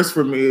tremors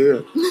for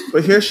me.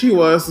 But here she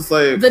was, it's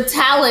like the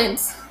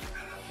talent,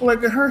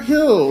 like her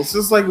heels,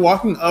 just like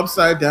walking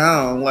upside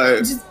down, like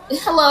just,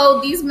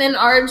 hello, these men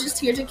are just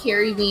here to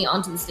carry me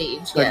onto the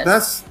stage. Like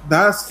yes.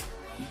 that's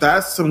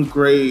some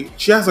great.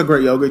 She has a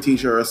great yoga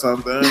teacher or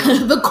something.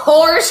 The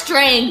core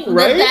strength,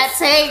 right? that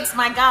takes.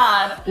 My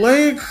God,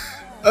 like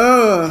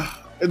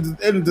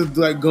and to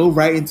like go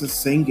right into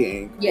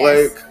singing.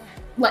 Yes.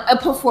 Like a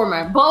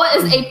performer. Boa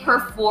is a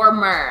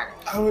performer.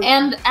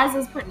 And as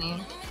is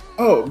Britney.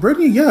 Oh,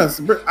 Britney,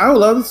 yes. I would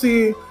love to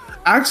see,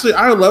 actually,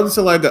 I would love to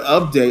see like an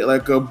update,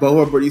 like a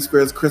Boa Britney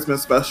Spears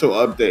Christmas special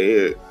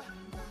update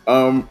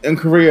in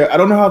Korea. I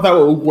don't know how that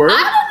would work. I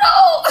don't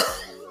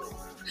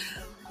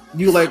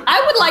know.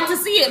 I would like to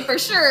see it for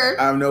sure.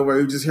 I don't know,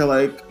 where you just hear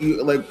like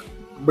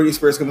Britney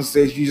Spears come on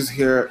stage, you just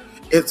hear,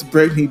 "It's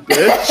Britney,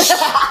 bitch."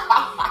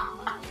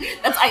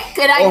 That's a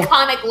good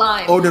iconic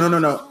line. Oh,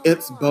 no.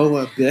 It's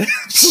Boa, bitch.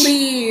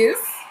 Please.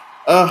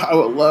 I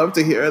would love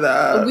to hear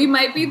that. We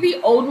might be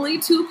the only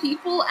two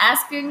people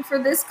asking for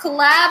this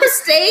collab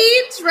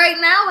stage right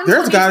now.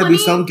 There's got to be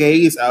some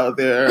gays out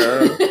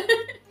there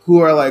who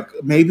are like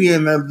maybe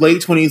in their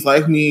late 20s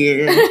like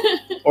me,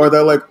 or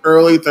their like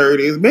early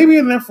 30s, maybe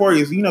in their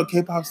 40s. You know,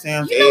 K-pop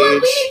stands You know what?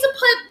 age. We need to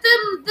put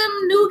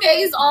them new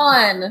gays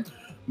on.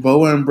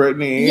 Boa and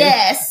Brittany.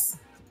 Yes.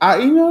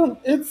 You know,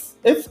 it's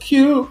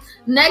cute.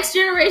 Next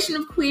generation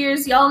of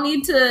queers, y'all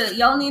need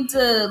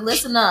to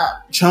listen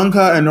up.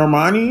 Chungha and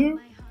Normani.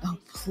 Oh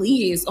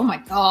please! Oh my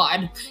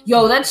god!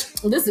 Yo, this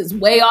is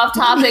way off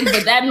topic,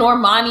 but that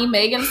Normani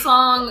Megan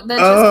song that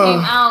just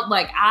came out,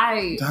 like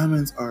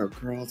Diamonds are a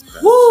girl's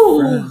best Woo!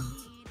 friend.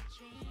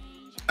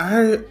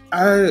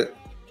 I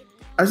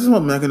just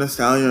want Megan Thee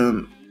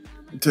Stallion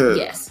to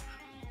yes.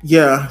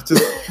 Yeah,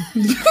 just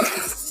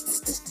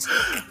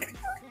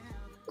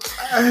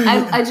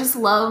I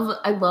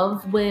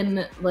love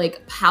when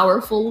like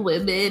powerful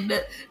women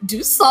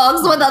do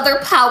songs with other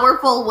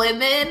powerful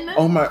women.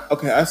 Oh my,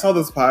 okay, I saw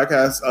this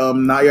podcast,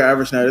 Not Your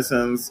Average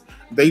Netizens.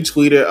 They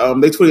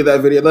tweeted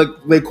that video, like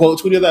they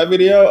quote tweeted that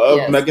video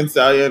of Megan Thee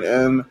Stallion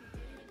and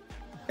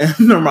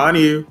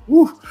Normani.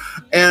 Woo.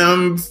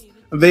 And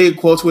they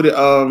quote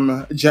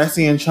tweeted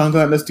Jessie and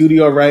Chungha in the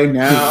studio right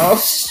now.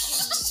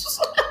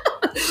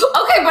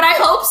 Okay, but I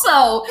hope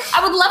so.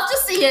 I would love to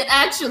see it,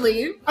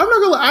 actually. I'm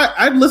not gonna lie,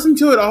 I'd listen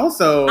to it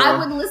also. I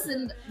would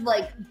listen,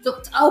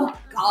 oh my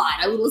god,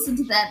 I would listen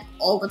to that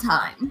all the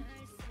time.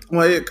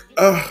 Like,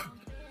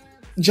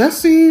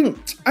 Jessie,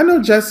 I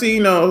know Jessie,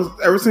 you know,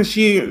 ever since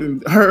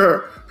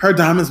her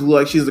diamonds blue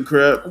like she's a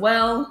Crip.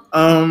 Well,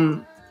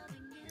 I'm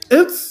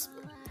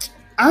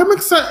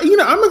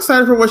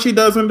excited for what she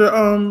does under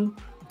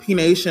P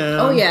Nation.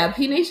 Oh yeah,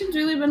 P Nation's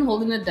really been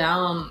holding it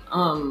down.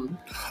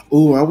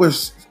 Ooh, I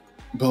wish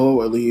Boa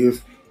would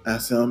leave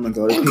SM and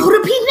go to P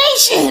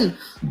Nation.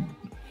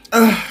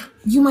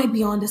 You might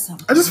be onto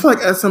something. I just feel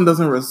like SM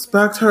doesn't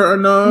respect her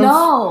enough.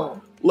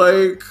 No.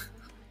 Like,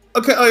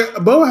 okay,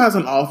 like Boa has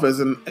an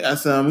office in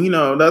SM, you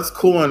know, that's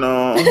cool and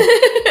all.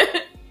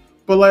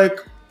 But like,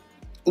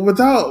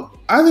 without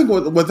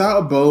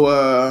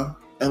Boa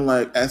and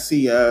like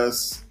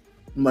SCS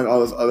and like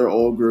all those other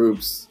old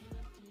groups,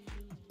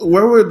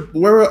 where would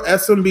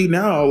SM be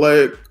now?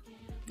 Like,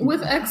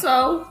 with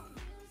EXO.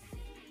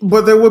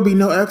 But there would be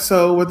no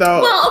EXO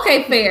without. Well,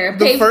 okay, fair.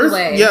 The Pave first, the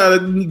way. Yeah,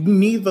 you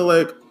need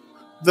the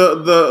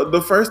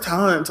first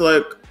talent to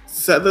like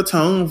set the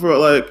tone for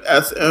like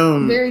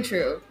SM. Very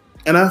true.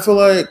 And I feel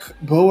like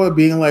Boa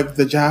being like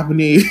the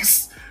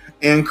Japanese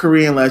and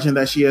Korean legend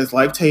that she is,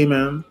 like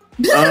Taemin,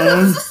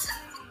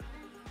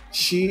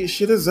 she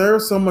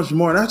deserves so much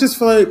more. And I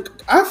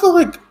feel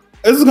like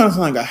this is gonna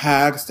sound like a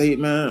hag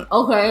statement.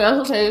 Okay,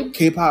 that's okay.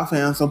 K-pop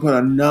fans don't put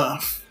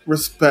enough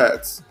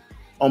respect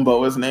on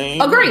Boa's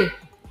name. Agree.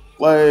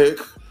 Like,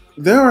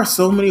 there are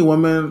so many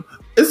women.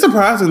 It's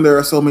surprising there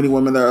are so many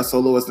women that are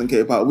soloists in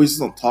K-pop. We just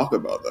don't talk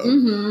about them.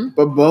 Mm-hmm.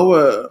 But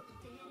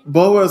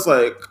Boa's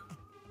like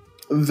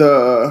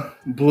the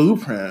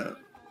blueprint.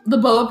 The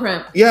Boa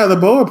print. Yeah, the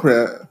Boa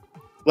print.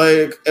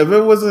 Like, if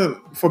it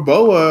wasn't for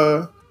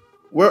Boa,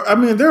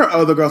 there are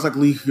other girls like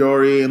Lee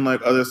Fiori and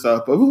like other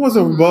stuff. But if it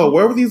wasn't for Boa,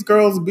 where would these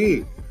girls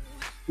be?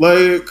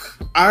 Like,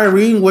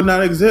 Irene would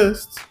not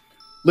exist.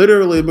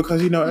 Literally,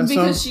 because, you know,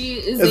 because she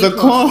is a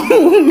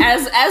clone.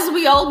 As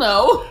we all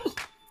know.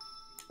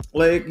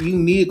 Like, you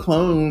need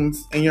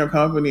clones in your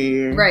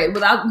company. Right,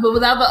 without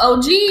the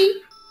OG.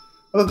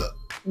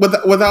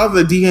 Without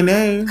the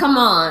DNA. Come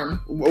on.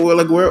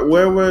 Like,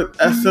 where would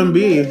SM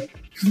be?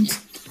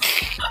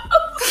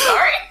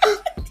 Sorry.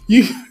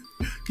 You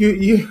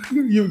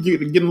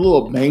getting a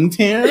little bang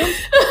tan?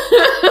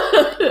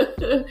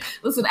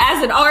 Listen,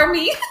 as an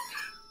army.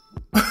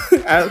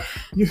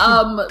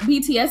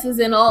 BTS is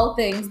in all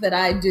things that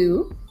I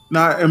do.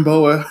 Not in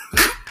Boa.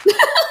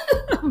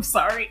 I'm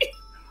sorry.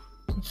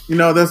 You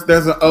know,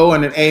 there's an O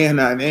and an A in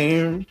that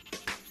name.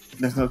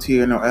 There's no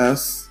T or no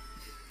S.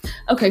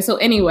 Okay, so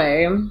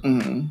anyway,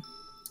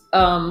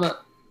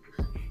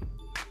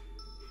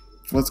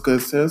 what's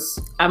good, sis?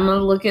 I'm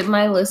gonna look at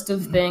my list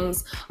of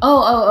things.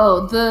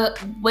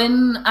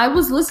 When I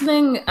was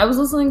listening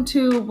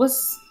to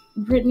what's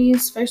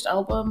Britney's first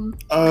album?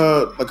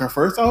 Like her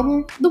first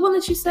album? The one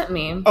that you sent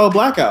me. Oh,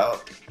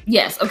 Blackout.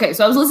 Yes. Okay.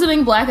 So I was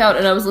listening Blackout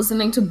and I was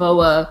listening to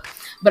Boa,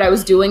 but I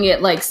was doing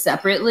it like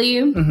separately.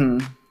 Mm-hmm.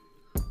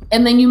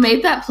 And then you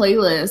made that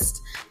playlist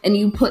and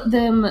you put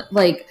them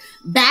like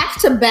back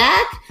to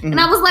back, and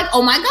I was like,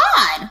 oh my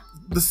god,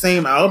 the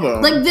same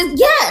album. Like this.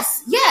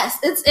 Yes.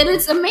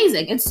 It's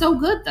amazing. It's so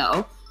good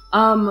though.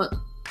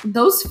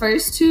 Those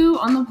first two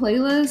on the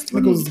playlist.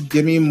 Like it was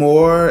Gimme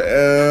More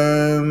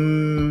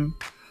and.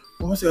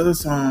 What was the other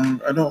song?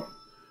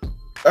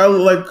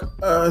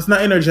 It's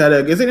not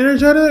Energetic. Is it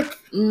Energetic?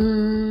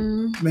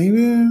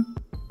 Maybe.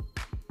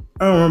 I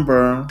don't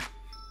remember.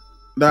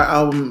 That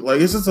album, like,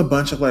 it's just a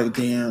bunch of, like,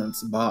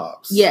 dance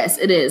bops. Yes,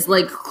 it is.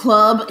 Like,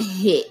 club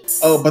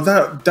hits. Oh, but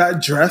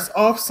that Dress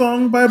Off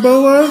song by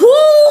Boa?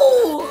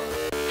 Woo!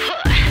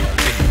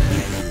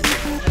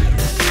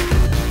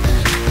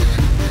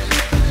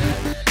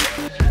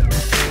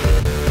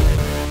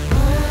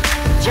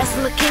 Just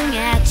looking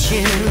at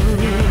you,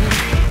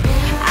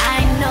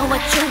 I know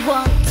what you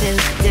want to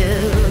do,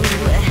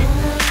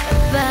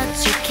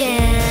 but you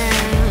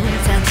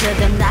can't until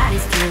the night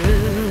is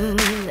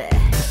through.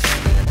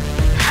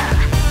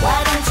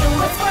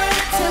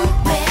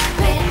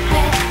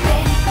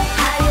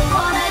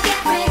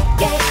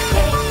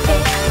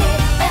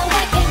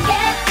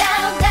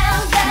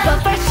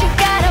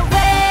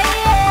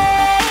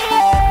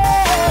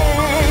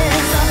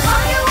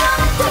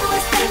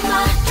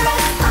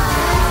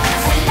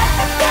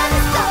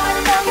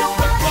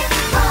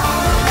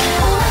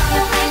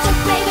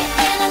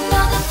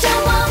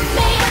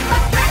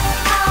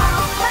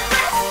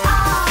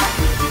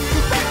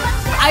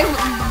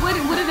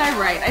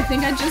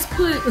 I just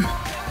put.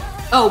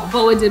 Oh,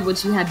 Boa did what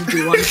she had to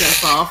do on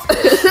Dress Off.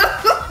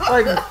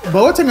 Like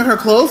Boa taking her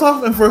clothes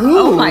off, and for who?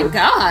 Oh my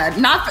god,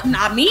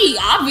 not me.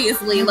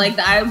 Obviously, like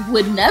I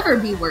would never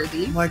be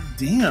worthy. Like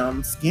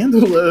damn,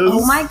 scandalous.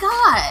 Oh my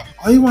god.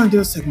 All you want to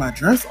do is take my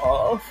dress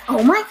off.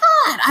 Oh my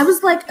god. I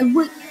was like,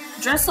 what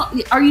dress off?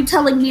 Are you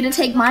telling me to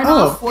take mine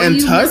off for and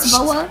you, touched? Miss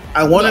Boa?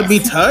 I want to Yes.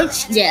 be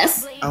touched.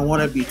 Yes. I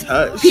want to be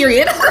touched.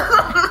 Period.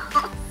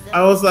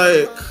 I was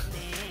like,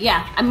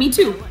 Yeah, me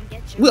too.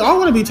 we all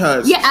want to be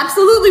touched. Yeah,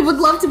 absolutely would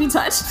love to be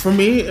touched. For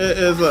me,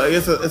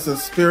 it's a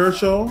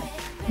spiritual.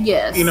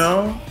 Yes. You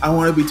know, I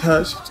want to be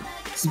touched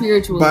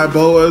Spiritually. by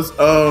Boa's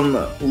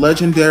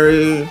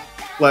legendary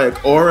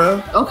like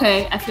aura.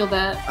 Okay, I feel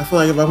that. I feel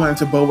like if I went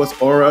into Boa's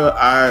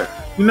aura,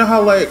 you know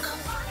how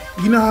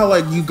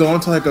you go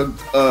into like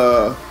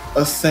a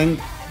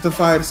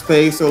sanctified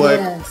space or like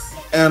Yes.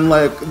 and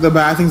like the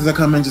bad things that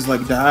come in just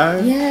like die.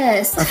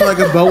 Yes. I feel like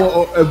if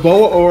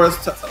Boa aura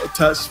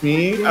touched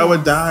me, I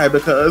would die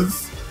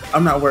because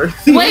I'm not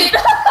worthy. Wait.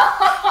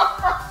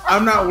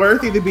 I'm not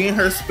worthy to be in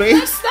her space.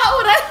 That's not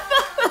what I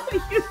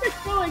thought you were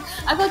going.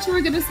 I thought you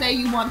were gonna say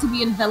you want to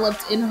be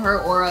enveloped in her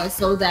aura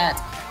so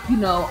that, you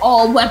know,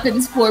 all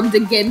weapons formed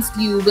against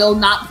you will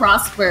not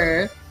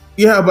prosper.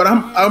 Yeah, but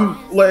I'm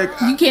like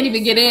You can't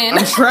even get in.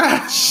 I'm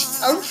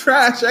trash. I'm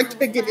trash. I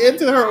can't get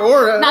into her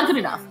aura. Not good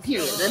enough,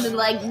 period. And then,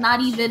 like,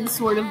 not even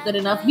sort of good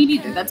enough. Me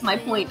neither. That's my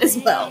point as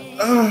well.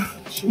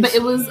 But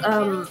it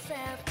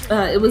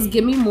was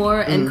Gimme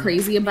More and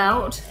Crazy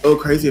About. Oh,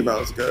 Crazy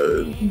About is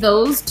good.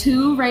 Those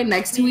two right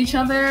next to each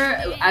other,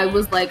 I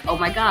was like, oh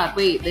my god,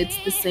 wait, it's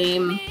the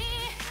same.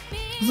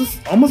 This is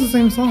almost the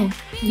same song.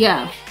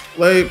 Yeah.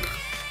 Like,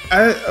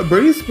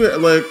 Britney Spears.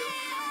 Like,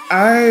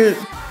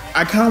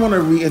 I kind of want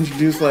to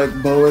reintroduce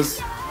like Boa's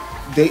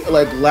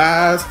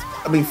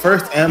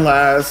first and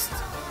last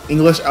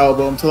English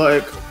album to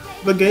like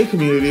the gay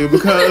community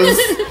because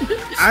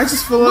I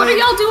just feel like What are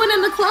y'all doing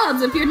in the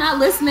clubs if you're not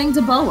listening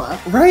to Boa?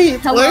 right.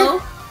 Hello?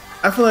 Like,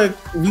 I feel like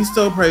we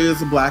still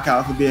praise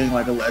Blackout for being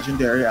like a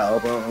legendary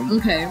album.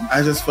 Okay.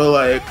 I just feel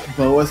like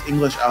Boa's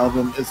English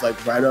album is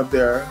like right up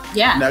there,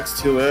 Yeah. next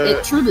to it.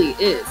 It truly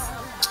is.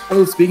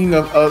 Oh, speaking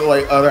of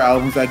like other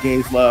albums that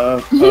gays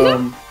love,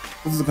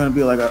 this is gonna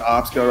be like an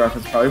obscure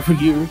reference probably for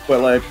you, but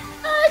like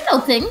I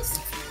know things.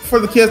 for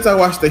the kids that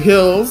watch The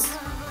Hills,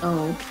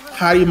 Oh.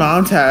 Heidi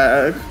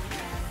Montag,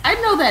 I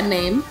know that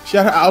name. she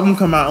had her album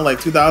come out in like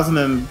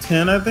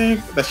 2010, I think,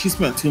 that she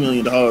spent $2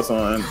 million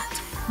on,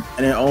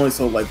 and it only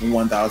sold like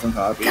 1,000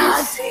 copies.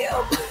 God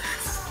damn.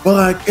 But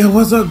like, it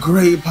was a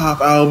great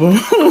pop album.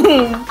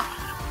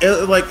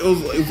 It was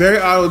very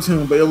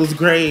auto-tuned, but it was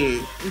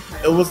great.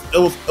 It was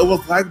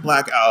like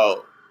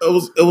Blackout. It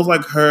was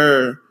like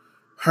her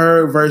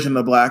version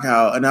of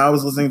Blackout, and I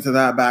was listening to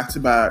that back to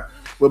back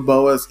with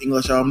Boa's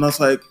English album. And I was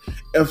like,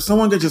 if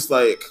someone could just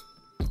like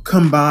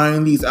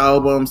combine these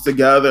albums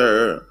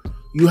together,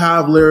 you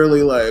have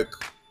literally like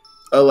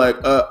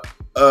a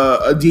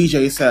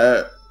DJ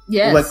set,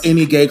 Yes. like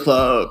any gay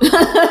club,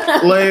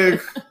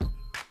 like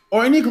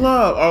or any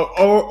club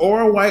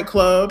or a white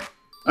club.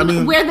 I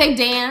mean, where they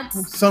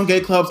dance. some gay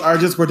clubs are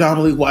just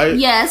predominantly white.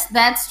 Yes,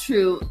 that's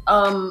true.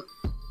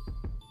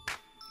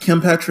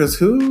 Kim Petras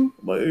who?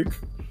 Like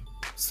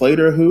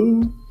Slater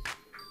who?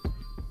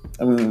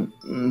 I mean,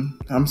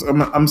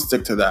 I'm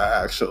stick to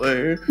that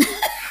actually.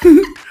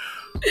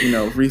 You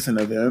know, recent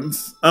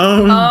events.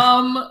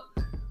 But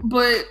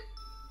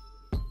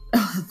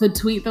the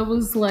tweet that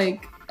was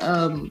like,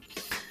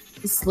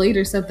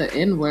 Slater said the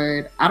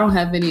N-word. I don't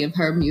have any of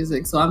her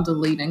music, so I'm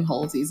deleting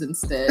Halsey's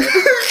instead.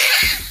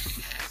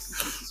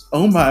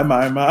 Oh my.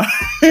 I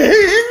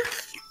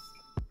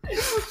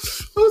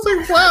was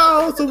like,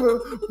 wow.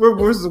 So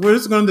we're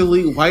just gonna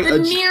delete white The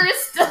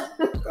nearest.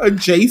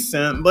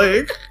 adjacent.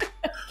 Like,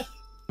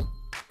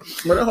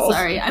 what else?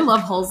 Sorry, I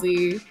love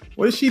Halsey.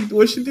 What did she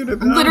do to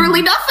them?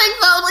 Literally nothing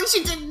though. Like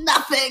she did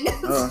nothing.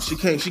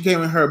 She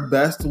came in her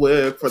best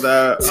wig for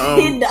that.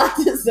 She did not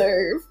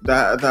deserve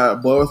that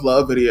Boy With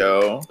Love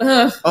video.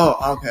 Ugh.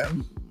 Oh, okay.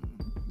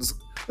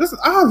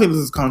 I don't think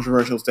this is a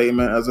controversial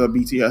statement as a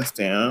BTS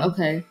stan.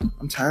 Okay.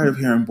 I'm tired of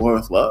hearing Boy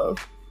With Love.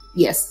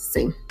 Yes,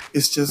 same.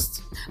 It's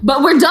just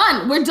But we're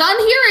done. We're done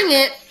hearing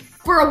it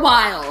for a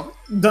while.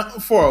 done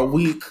for a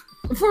week.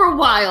 For a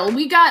while.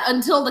 We got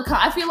until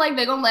I feel like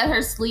they're gonna let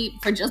her sleep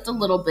for just a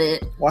little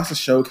bit. Watch the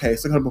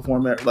showcase. They're gonna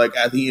perform it like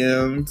at the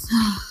end.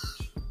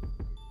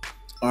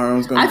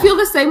 Arms gonna. I feel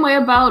the same way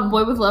about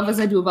Boy With Love as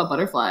I do about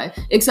Butterfly.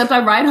 Except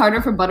I ride harder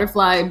for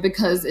Butterfly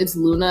because it's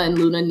Luna and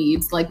Luna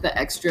needs like the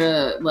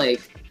extra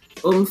like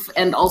oomph,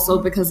 and also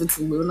because it's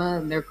Luna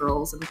and they're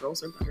girls and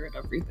girls are better at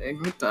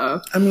everything. Duh.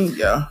 I mean,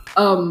 yeah.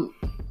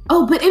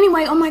 Oh, but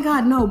anyway, oh my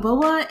god, no,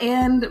 Boa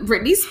and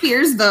Britney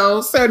Spears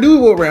though. So I knew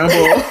we would ramble.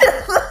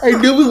 I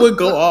knew we would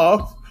go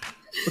off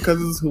because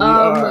this is who we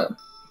are.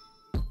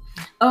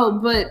 Oh,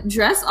 but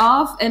Dress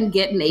Off and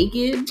Get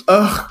Naked.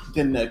 Ugh,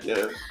 get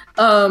naked.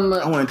 I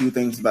want to do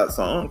things to that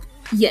song.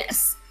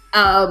 Yes.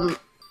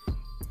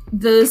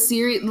 The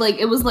series, like,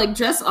 it was like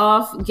Dress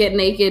Off, Get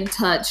Naked,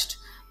 Touched,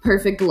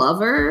 Perfect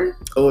Lover.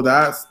 Oh,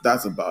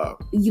 that's a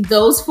bop.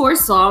 Those 4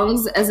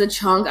 songs as a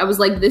chunk, I was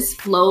like, this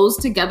flows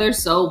together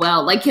so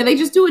well. Like, can they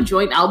just do a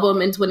joint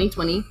album in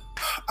 2020?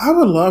 I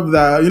would love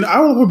that. You know, I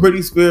would love for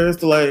Britney Spears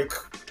to like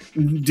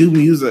do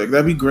music.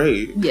 That'd be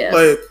great. Yes.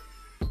 Like,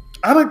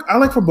 I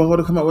like for Boa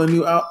to come out with a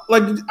new album.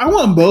 Like, I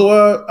want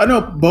Boa. I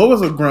know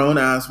Boa's a grown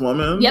ass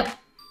woman. Yep.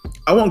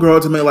 I want Girl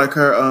to make like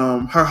her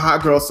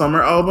Hot Girl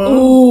Summer album.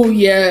 Oh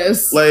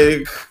yes.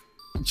 Like,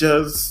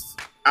 just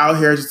out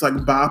here, just like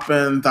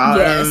bopping,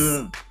 thotting.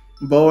 Yes.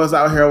 Boa's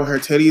out here with her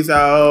titties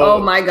out. Oh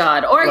my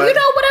god! Or like, you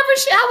know,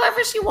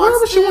 however she wants.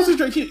 Whatever she wants to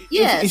dress.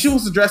 Yes. She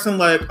wants to dress in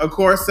like a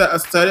corset, a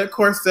studded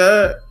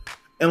corset,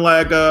 and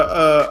like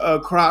a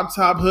crop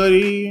top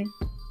hoodie.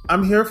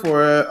 I'm here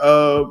for it.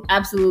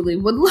 Absolutely,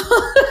 would love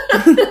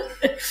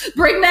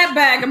bring that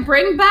back and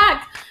bring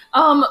back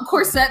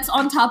corsets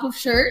on top of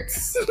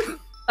shirts.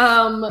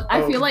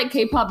 I feel like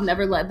K-pop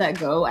never let that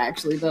go.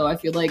 Actually, though, I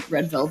feel like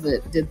Red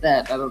Velvet did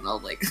that. I don't know,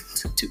 like 2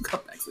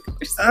 comebacks ago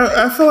or something.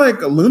 I feel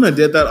like Luna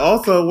did that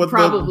also with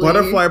the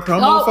butterfly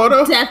promo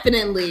photo.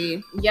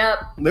 Definitely, yep.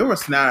 They were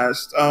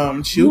snatched.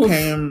 Chu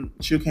came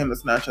to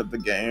snatch up the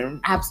game.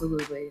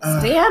 Absolutely.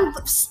 Stan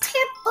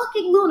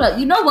fucking Luna.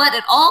 You know what?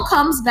 It all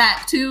comes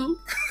back to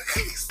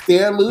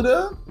Stan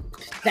Luna.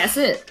 That's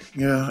it.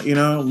 Yeah, you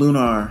know,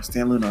 Lunar.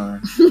 Stan Lunar.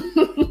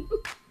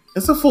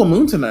 It's a full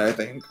moon tonight, I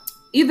think.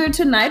 Either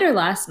tonight or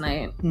last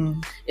night.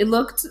 It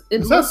looked.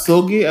 Is that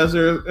Sogi as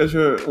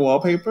your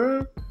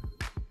wallpaper?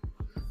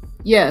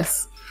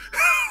 Yes.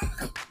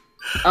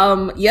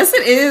 Yes,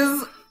 it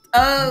is.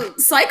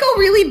 Psycho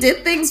really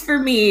did things for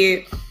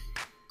me.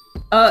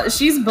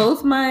 She's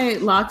both my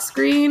lock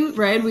screen,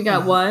 right? We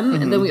got one,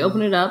 and then we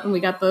open it up, and we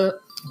got the.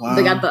 Wow.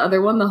 They got the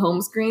other one, the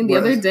home screen. The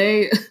other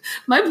day,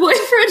 my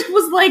boyfriend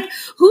was like,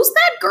 "Who's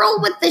that girl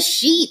with the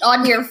sheet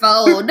on your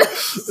phone?"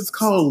 It's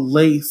called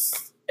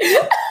Lace.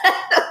 I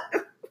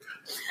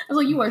was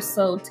like, you are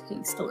so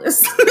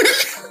tasteless.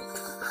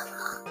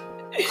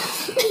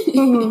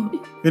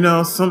 You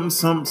know,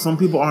 some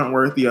people aren't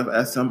worthy of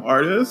SM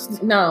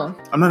artists. No.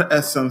 I'm not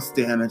an SM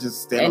stan. I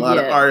just stan a lot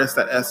of artists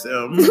that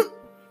SM.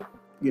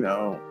 You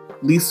know,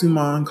 Lee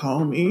Suman,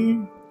 call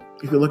me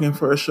if you're looking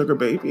for a sugar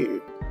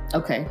baby.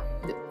 Okay.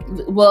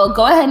 Well,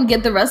 go ahead and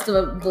get the rest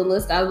of the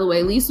list out of the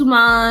way. Lee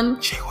Suman.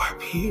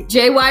 JYP.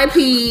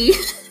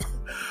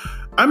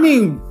 I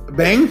mean,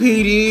 Bang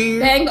PD.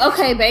 Bang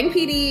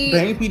PD.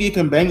 Bang PD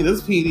can bang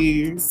this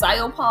PD.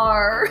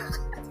 Sayopar.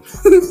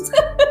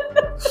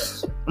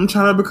 I'm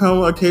trying to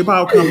become a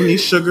K-pop company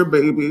sugar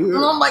baby.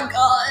 Oh my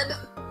god.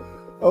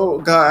 Oh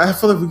god, I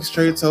feel like we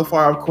strayed so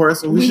far, of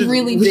course. We should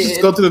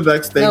just go to the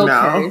next thing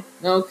now.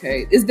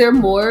 Okay. Is there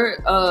more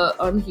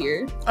on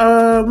here?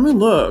 Let me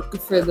look.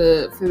 For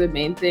the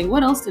main thing.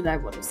 What else did I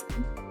want to say?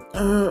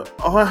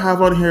 All I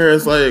have on here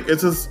is like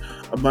it's just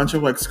a bunch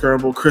of like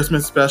Skirble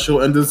Christmas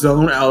special and the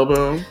Zone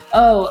album.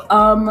 Oh,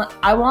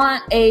 I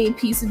want a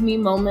piece of me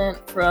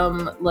moment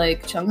from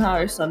like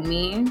Chungha or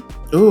Sunmi.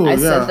 Ooh, I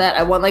said that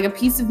I want like a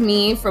piece of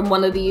me from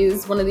one of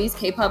these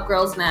K-pop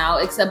girls now,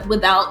 except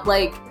without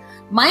like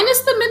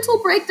minus the mental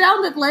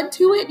breakdown that led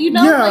to it. You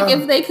know, like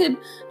if they could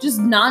just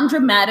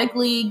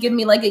non-dramatically give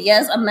me like a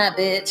yes, I'm that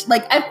bitch.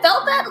 Like I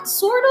felt that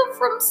sort of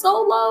from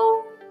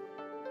Solo.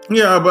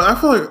 Yeah, but I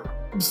feel like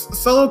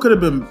Solo could have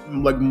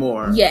been like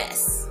more.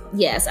 Yes,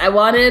 I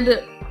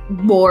wanted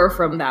more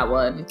from that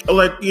one.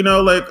 Like, you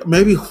know, like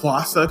maybe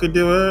Hwasa could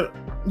do it.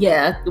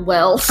 Yeah,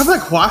 well, I feel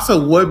like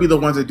Hwasa would be the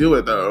one to do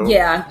it though.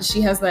 Yeah,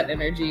 she has that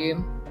energy.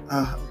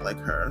 I like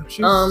her.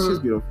 She's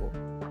beautiful.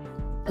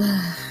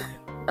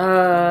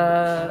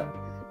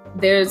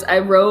 I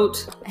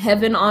wrote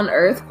Heaven on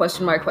Earth ?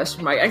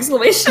 Exclamation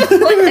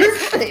point.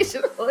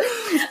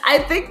 I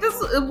think this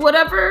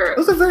whatever. It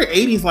was a very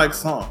 80s like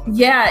song.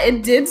 Yeah,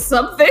 it did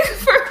something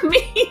for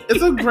me.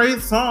 It's a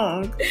great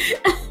song.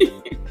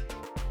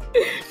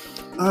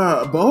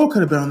 Boa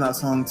could have been on that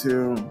song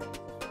too.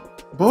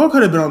 Boa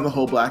could have been on the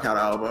whole Blackout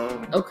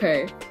album.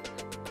 Okay.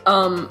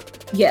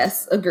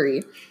 Yes,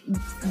 agree.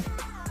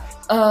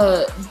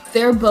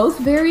 They're both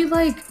very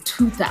like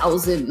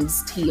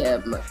 2000s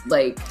TM,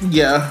 like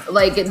yeah,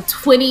 like in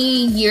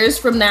 20 years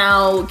from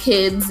now,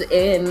 kids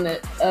in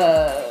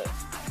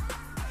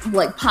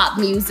like pop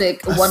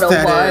music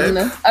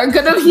 101 are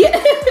gonna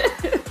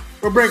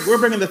we're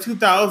bringing the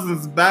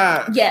 2000s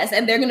back. Yes,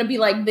 and they're gonna be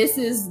like, this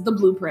is the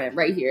blueprint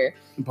right here.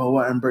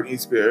 Boa and Britney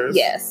Spears.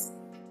 Yes,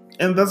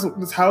 and that's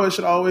how it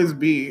should always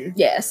be.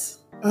 Yes.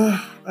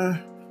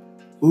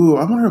 Ooh,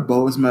 I wonder if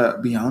Boa's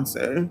met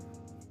Beyonce.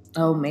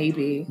 Oh,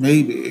 maybe.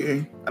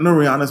 I know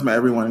Rihanna's met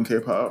everyone in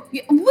K-pop.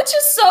 Yeah, which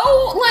is so,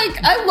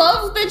 like, I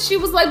love that she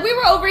was like, we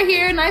were over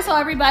here and I saw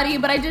everybody,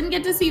 but I didn't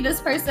get to see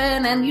this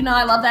person. And, you know,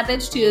 I love that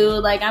bitch too.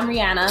 Like, I'm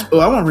Rihanna. Oh,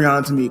 I want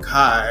Rihanna to meet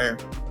Kai.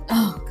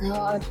 Oh,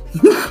 God.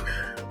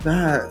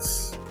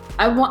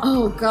 I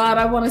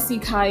want to see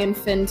Kai and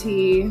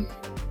Fenty.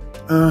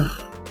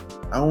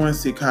 I want to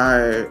see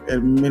Kai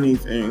in many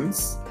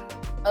things.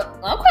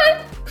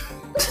 Okay.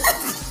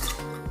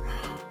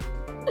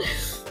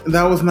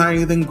 That was not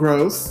anything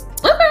gross.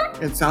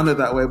 Okay. It sounded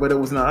that way, but it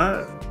was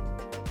not.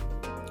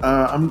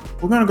 I'm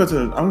gonna go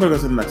to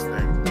the next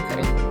thing.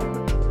 Okay.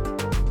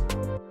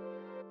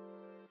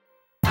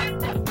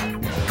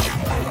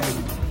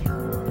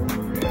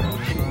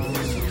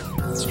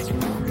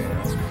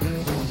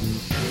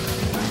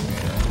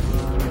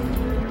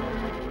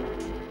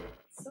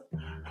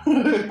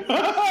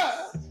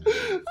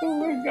 Oh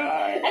my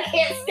god. I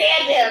can't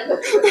stand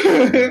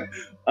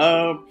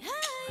him.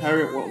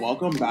 Harriet,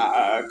 welcome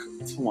back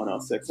to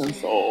 106 and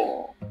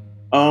Soul.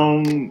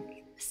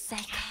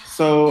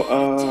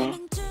 So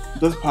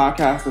this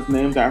podcast is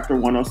named after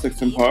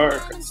 106 in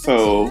Park.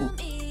 So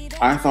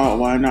I thought,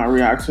 why not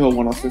react to a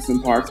 106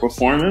 in Park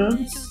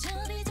performance?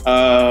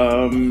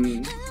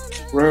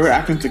 We're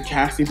reacting to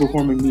Cassie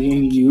performing Me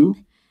and You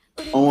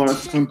on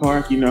 106 in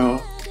Park. You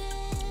know,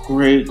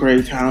 great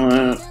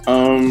talent.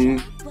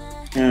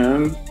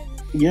 And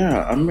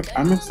yeah, I'm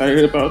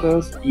excited about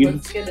this.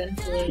 Let's get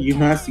into it. You've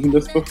not seen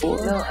this before?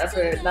 No,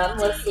 ever. Not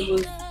unless it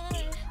was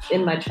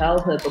in my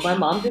childhood. But my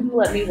mom didn't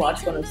let me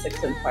watch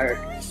 106 in Park.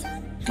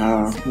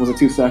 Was it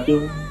too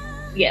secular?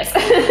 Yes.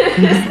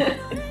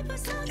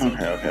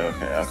 Okay.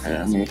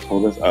 Let me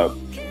pull this up.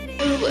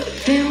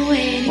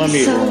 Let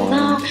me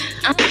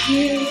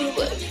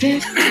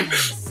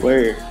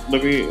Wait,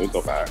 let me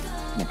go back.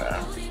 Okay.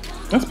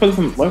 Let's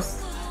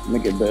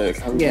make it big.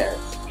 Yes.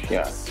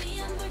 Yeah.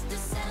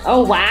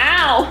 Oh,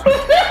 wow.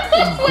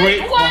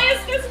 Great. Why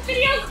is this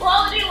video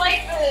quality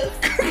like this?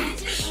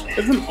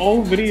 It's an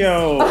old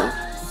video.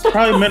 It's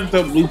probably meant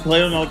to be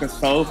played on like a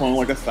cell phone,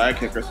 like a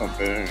sidekick or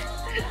something.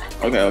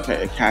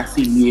 Okay.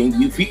 Cassie, Me and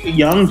You,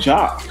 Young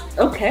Jock.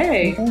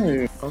 Okay.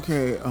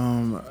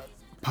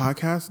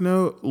 Podcast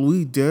note,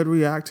 we did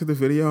react to the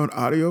video in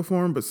audio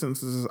form, but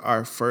since this is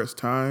our first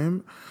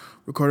time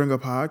recording a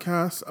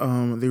podcast,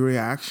 the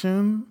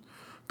reaction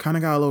kind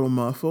of got a little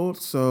muffled,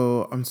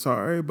 so I'm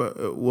sorry, but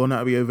it will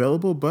not be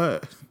available,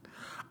 but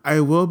I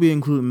will be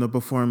including the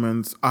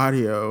performance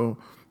audio,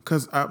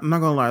 because I'm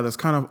not gonna lie, that's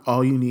kind of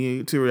all you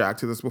need to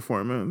react to this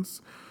performance.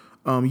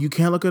 You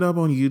can look it up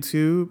on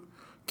YouTube,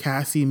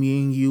 Cassie,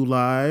 Me and You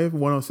Live,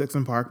 106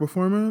 in Park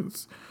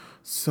performance.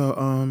 So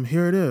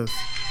here it is.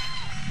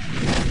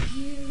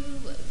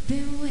 You've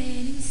been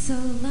waiting so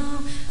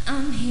long,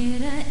 I'm here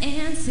to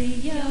answer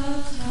your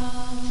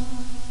call.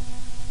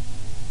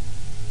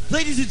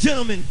 Ladies and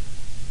gentlemen,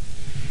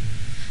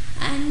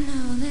 I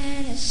know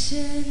that I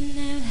shouldn't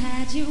have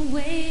had you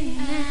waiting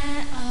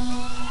at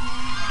all.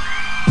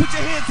 put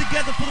your hands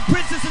together for the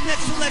princess of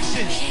next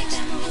selection.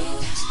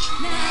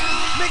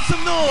 Make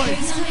some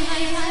noise.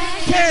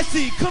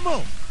 Cassie, come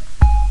on.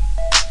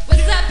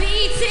 What's up,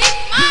 BT?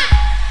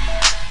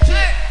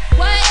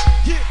 What?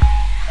 Yeah.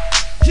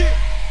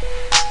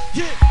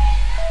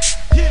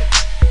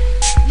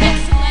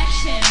 Next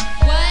selection.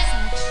 What?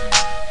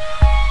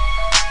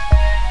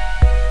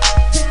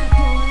 Bad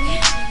boy.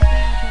 You've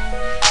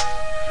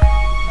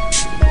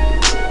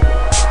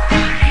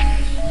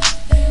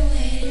been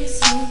waiting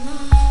so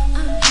long.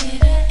 I'm here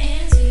to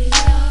answer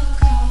your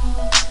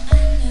call. I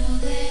know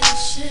that I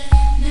should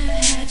never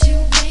had you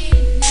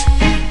waiting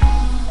at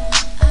all.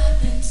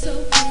 I've been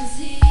so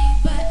busy,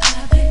 but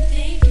I've been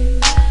thinking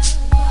about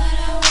what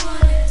I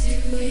wanna do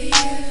with you.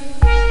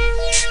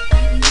 I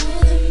know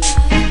that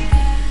my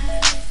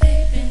guys,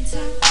 they've been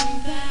talking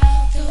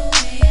about the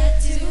way I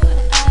do what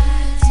I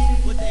do.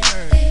 What they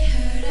heard? They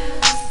heard I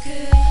was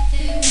good,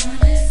 they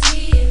wanna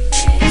see if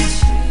it's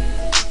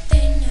true.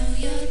 They know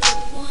you're the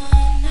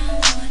one I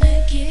wanna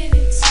give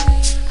it to.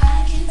 I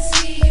can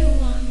see you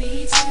want me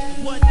to.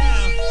 What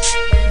now?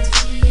 It's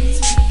me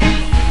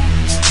now.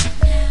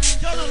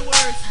 Y'all know the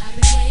words. I've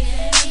been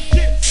waiting to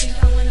think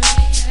I wanna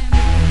make that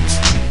move.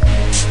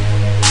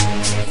 Tell me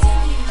if you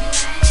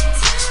like it,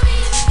 tell me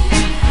if you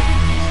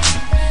like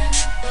it now.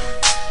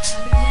 I've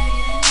been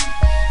waiting,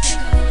 think I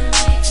wanna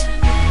make that move.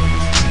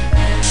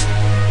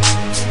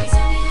 Tell me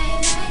how you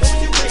like What it.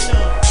 you waiting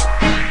on?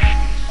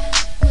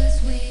 Was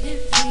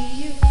waiting for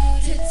you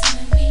to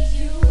tell me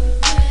you were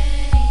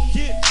ready.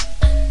 Yeah.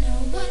 I know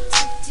what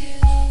to do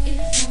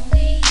if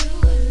only you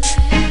would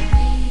let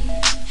me.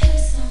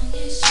 As long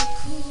as you're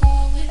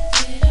cool with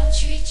it, I'll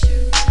treat you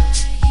right.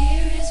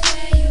 Here is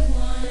where you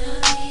wanna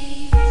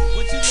be.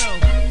 What you know?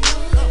 I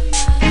know that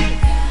my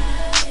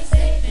guys,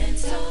 they've been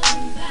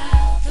talking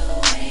about the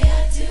way I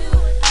do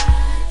what I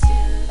do.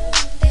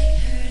 They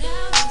heard I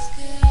was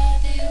good,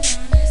 they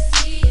wanna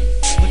see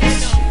if What they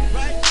it's know, true.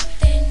 right?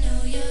 They know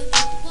you're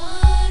the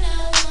one I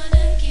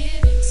wanna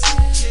give it to.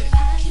 I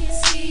can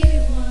see you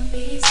want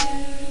me to. And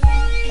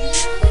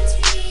now it's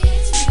me.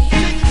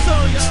 Sing the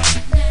song, y'all.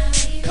 Now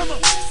Come on.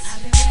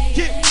 I've been waiting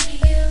Yeah. for you.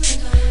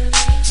 Think I wanna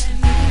make that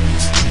move.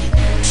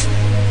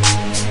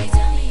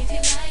 Tell me if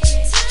you like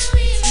it. Tell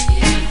me if you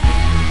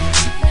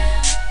like it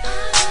now.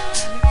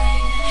 I've been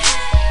waiting.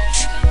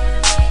 Think I wanna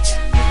make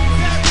that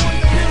move. Bad boy in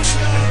the building,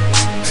 y'all.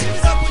 Give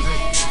it up with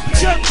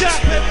Young Jock,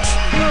 baby.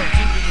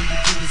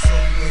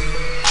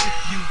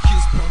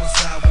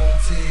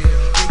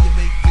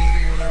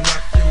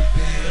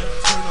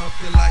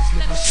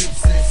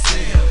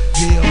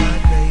 Yeah, my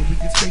name, we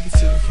can take it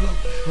to the floor.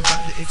 I'm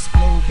about to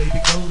explode,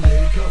 baby, go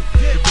let it go.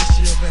 The best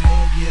you ever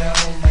had, yeah, I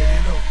already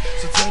know.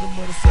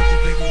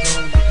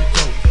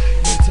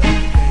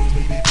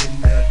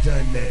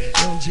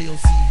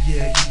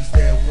 yeah, he's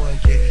that one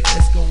kid.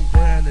 Let's go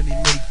grind and he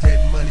make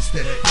that money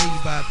step. Play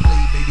by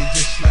play, baby,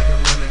 just like a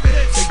running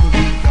back. Take a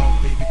week off,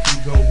 baby, come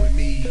go with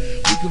me.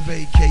 We can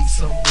vacate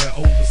somewhere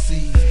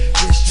overseas.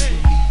 Just you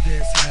and me,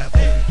 that's how it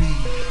would be.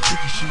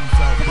 Take your shoes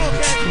off, baby,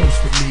 get close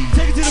to me.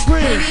 Take it to the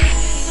bridge.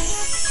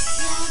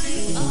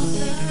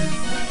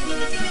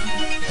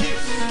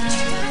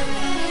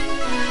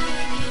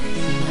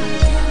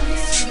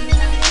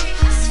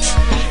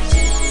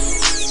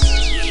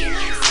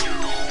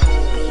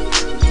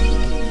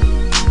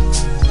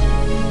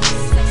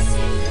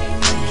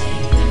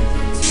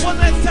 One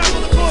last time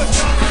on the board,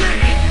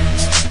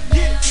 y'all.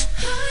 Yeah.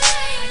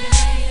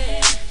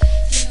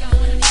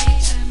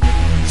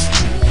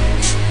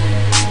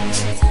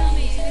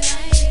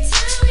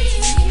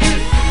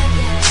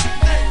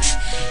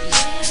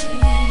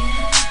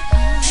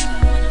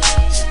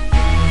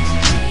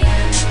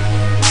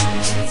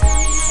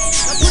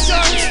 Now put your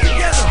hands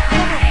together.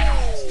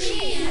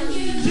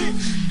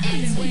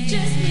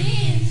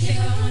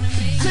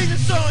 Sing the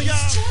song,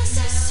 y'all.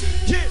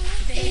 Yeah.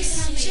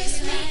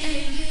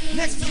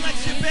 Next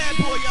selection, bad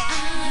boy, y'all.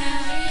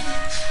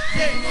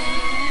 Yeah.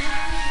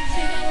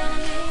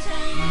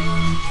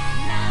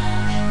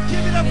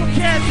 Give it up for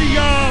Cassie,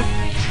 y'all.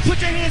 Put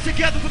your hands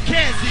together for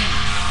Cassie.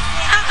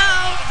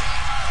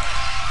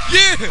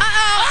 Yeah.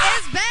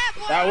 It's bad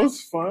boy. That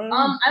was fun.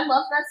 I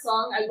love that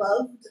song. I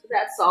loved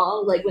that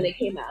song like when it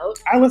came out.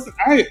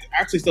 I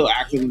actually still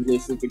actively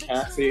listen to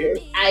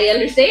Cassie. I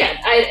understand.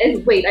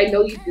 And wait, I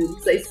know you do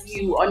because I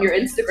see you on your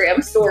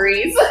Instagram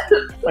stories.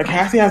 Like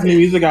Cassie has new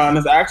music out and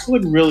it's actually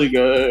really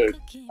good.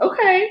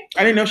 Okay.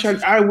 I didn't know she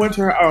had, I went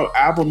to her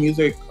Apple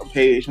Music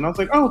page and I was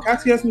like, oh,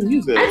 Cassie has new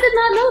music. I did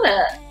not know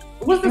that.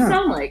 What's the Yeah.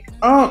 sound like?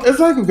 It's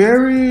like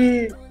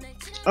very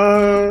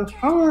how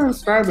do I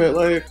describe it?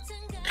 Like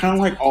kind of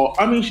like all.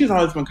 I mean, she's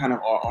always been kind of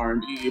all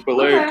R&B, but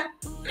like Okay.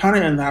 kind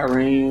of in that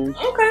range.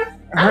 Okay.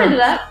 I'm into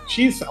that.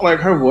 She's like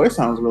her voice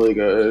sounds really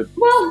good.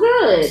 Well,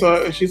 good.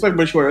 So she's like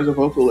mature as a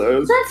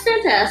vocalist. That's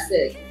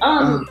fantastic.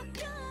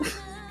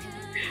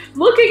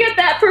 Looking at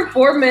that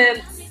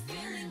performance,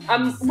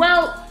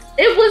 well,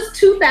 it was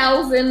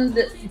 2000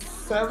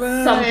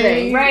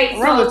 something, right?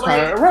 Around So, the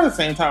time, around the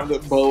same time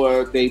that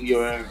Boa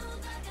debuting.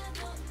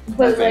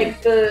 but I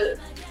like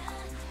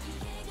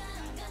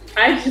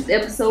I just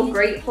am so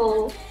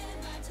grateful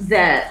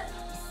that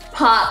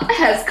pop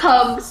has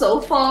come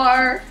so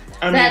far.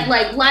 That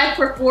like live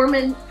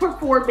performing,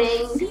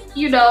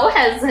 you know,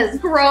 has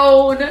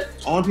grown.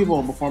 Only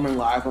people performing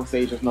live on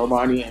stage is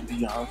Nobody and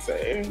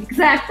Beyonce.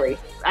 Exactly.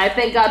 I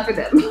thank God for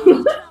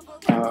them.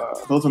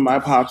 Those are my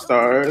pop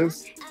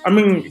stars. I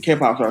mean,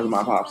 K-pop stars are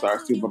my pop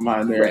stars too, but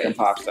my American Right.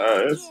 pop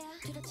stars.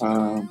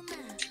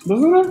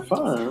 Those are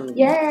fun.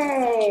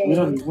 Yay! We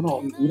don't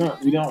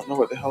know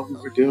what the hell we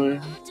were doing.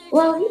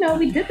 Well, you know,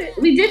 we did it.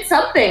 We did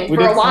something We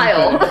for did a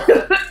while.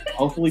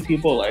 Hopefully,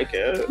 people like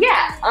it.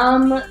 Yeah.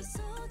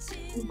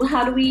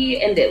 How do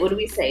we end it? What do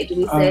we say? Do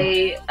we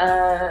say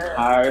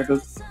Hi,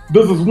 this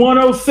is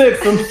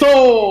 106 and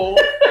Soul.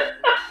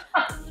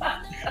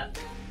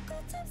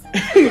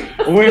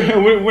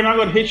 we're not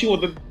gonna hit you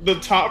with the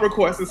top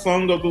requested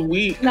song of the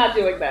week. not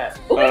doing that?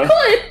 We Uh,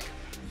 could.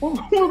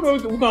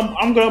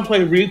 I'm gonna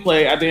play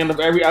replay at the end of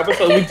every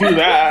episode. We do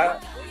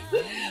that.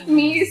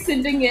 Me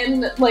sending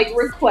in like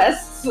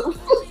requests.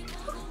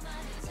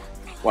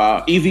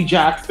 Wow, Easy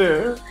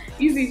Jackson.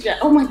 Easy Jack.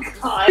 Oh my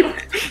god.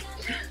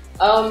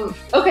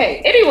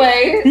 Okay.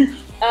 Anyway,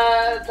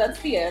 that's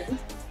the end.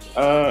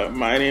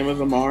 My name is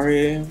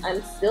Amari,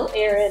 I'm still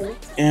Erin.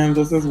 and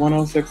this is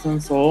 106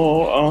 and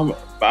Soul.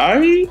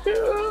 Bye.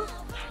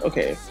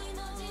 Okay.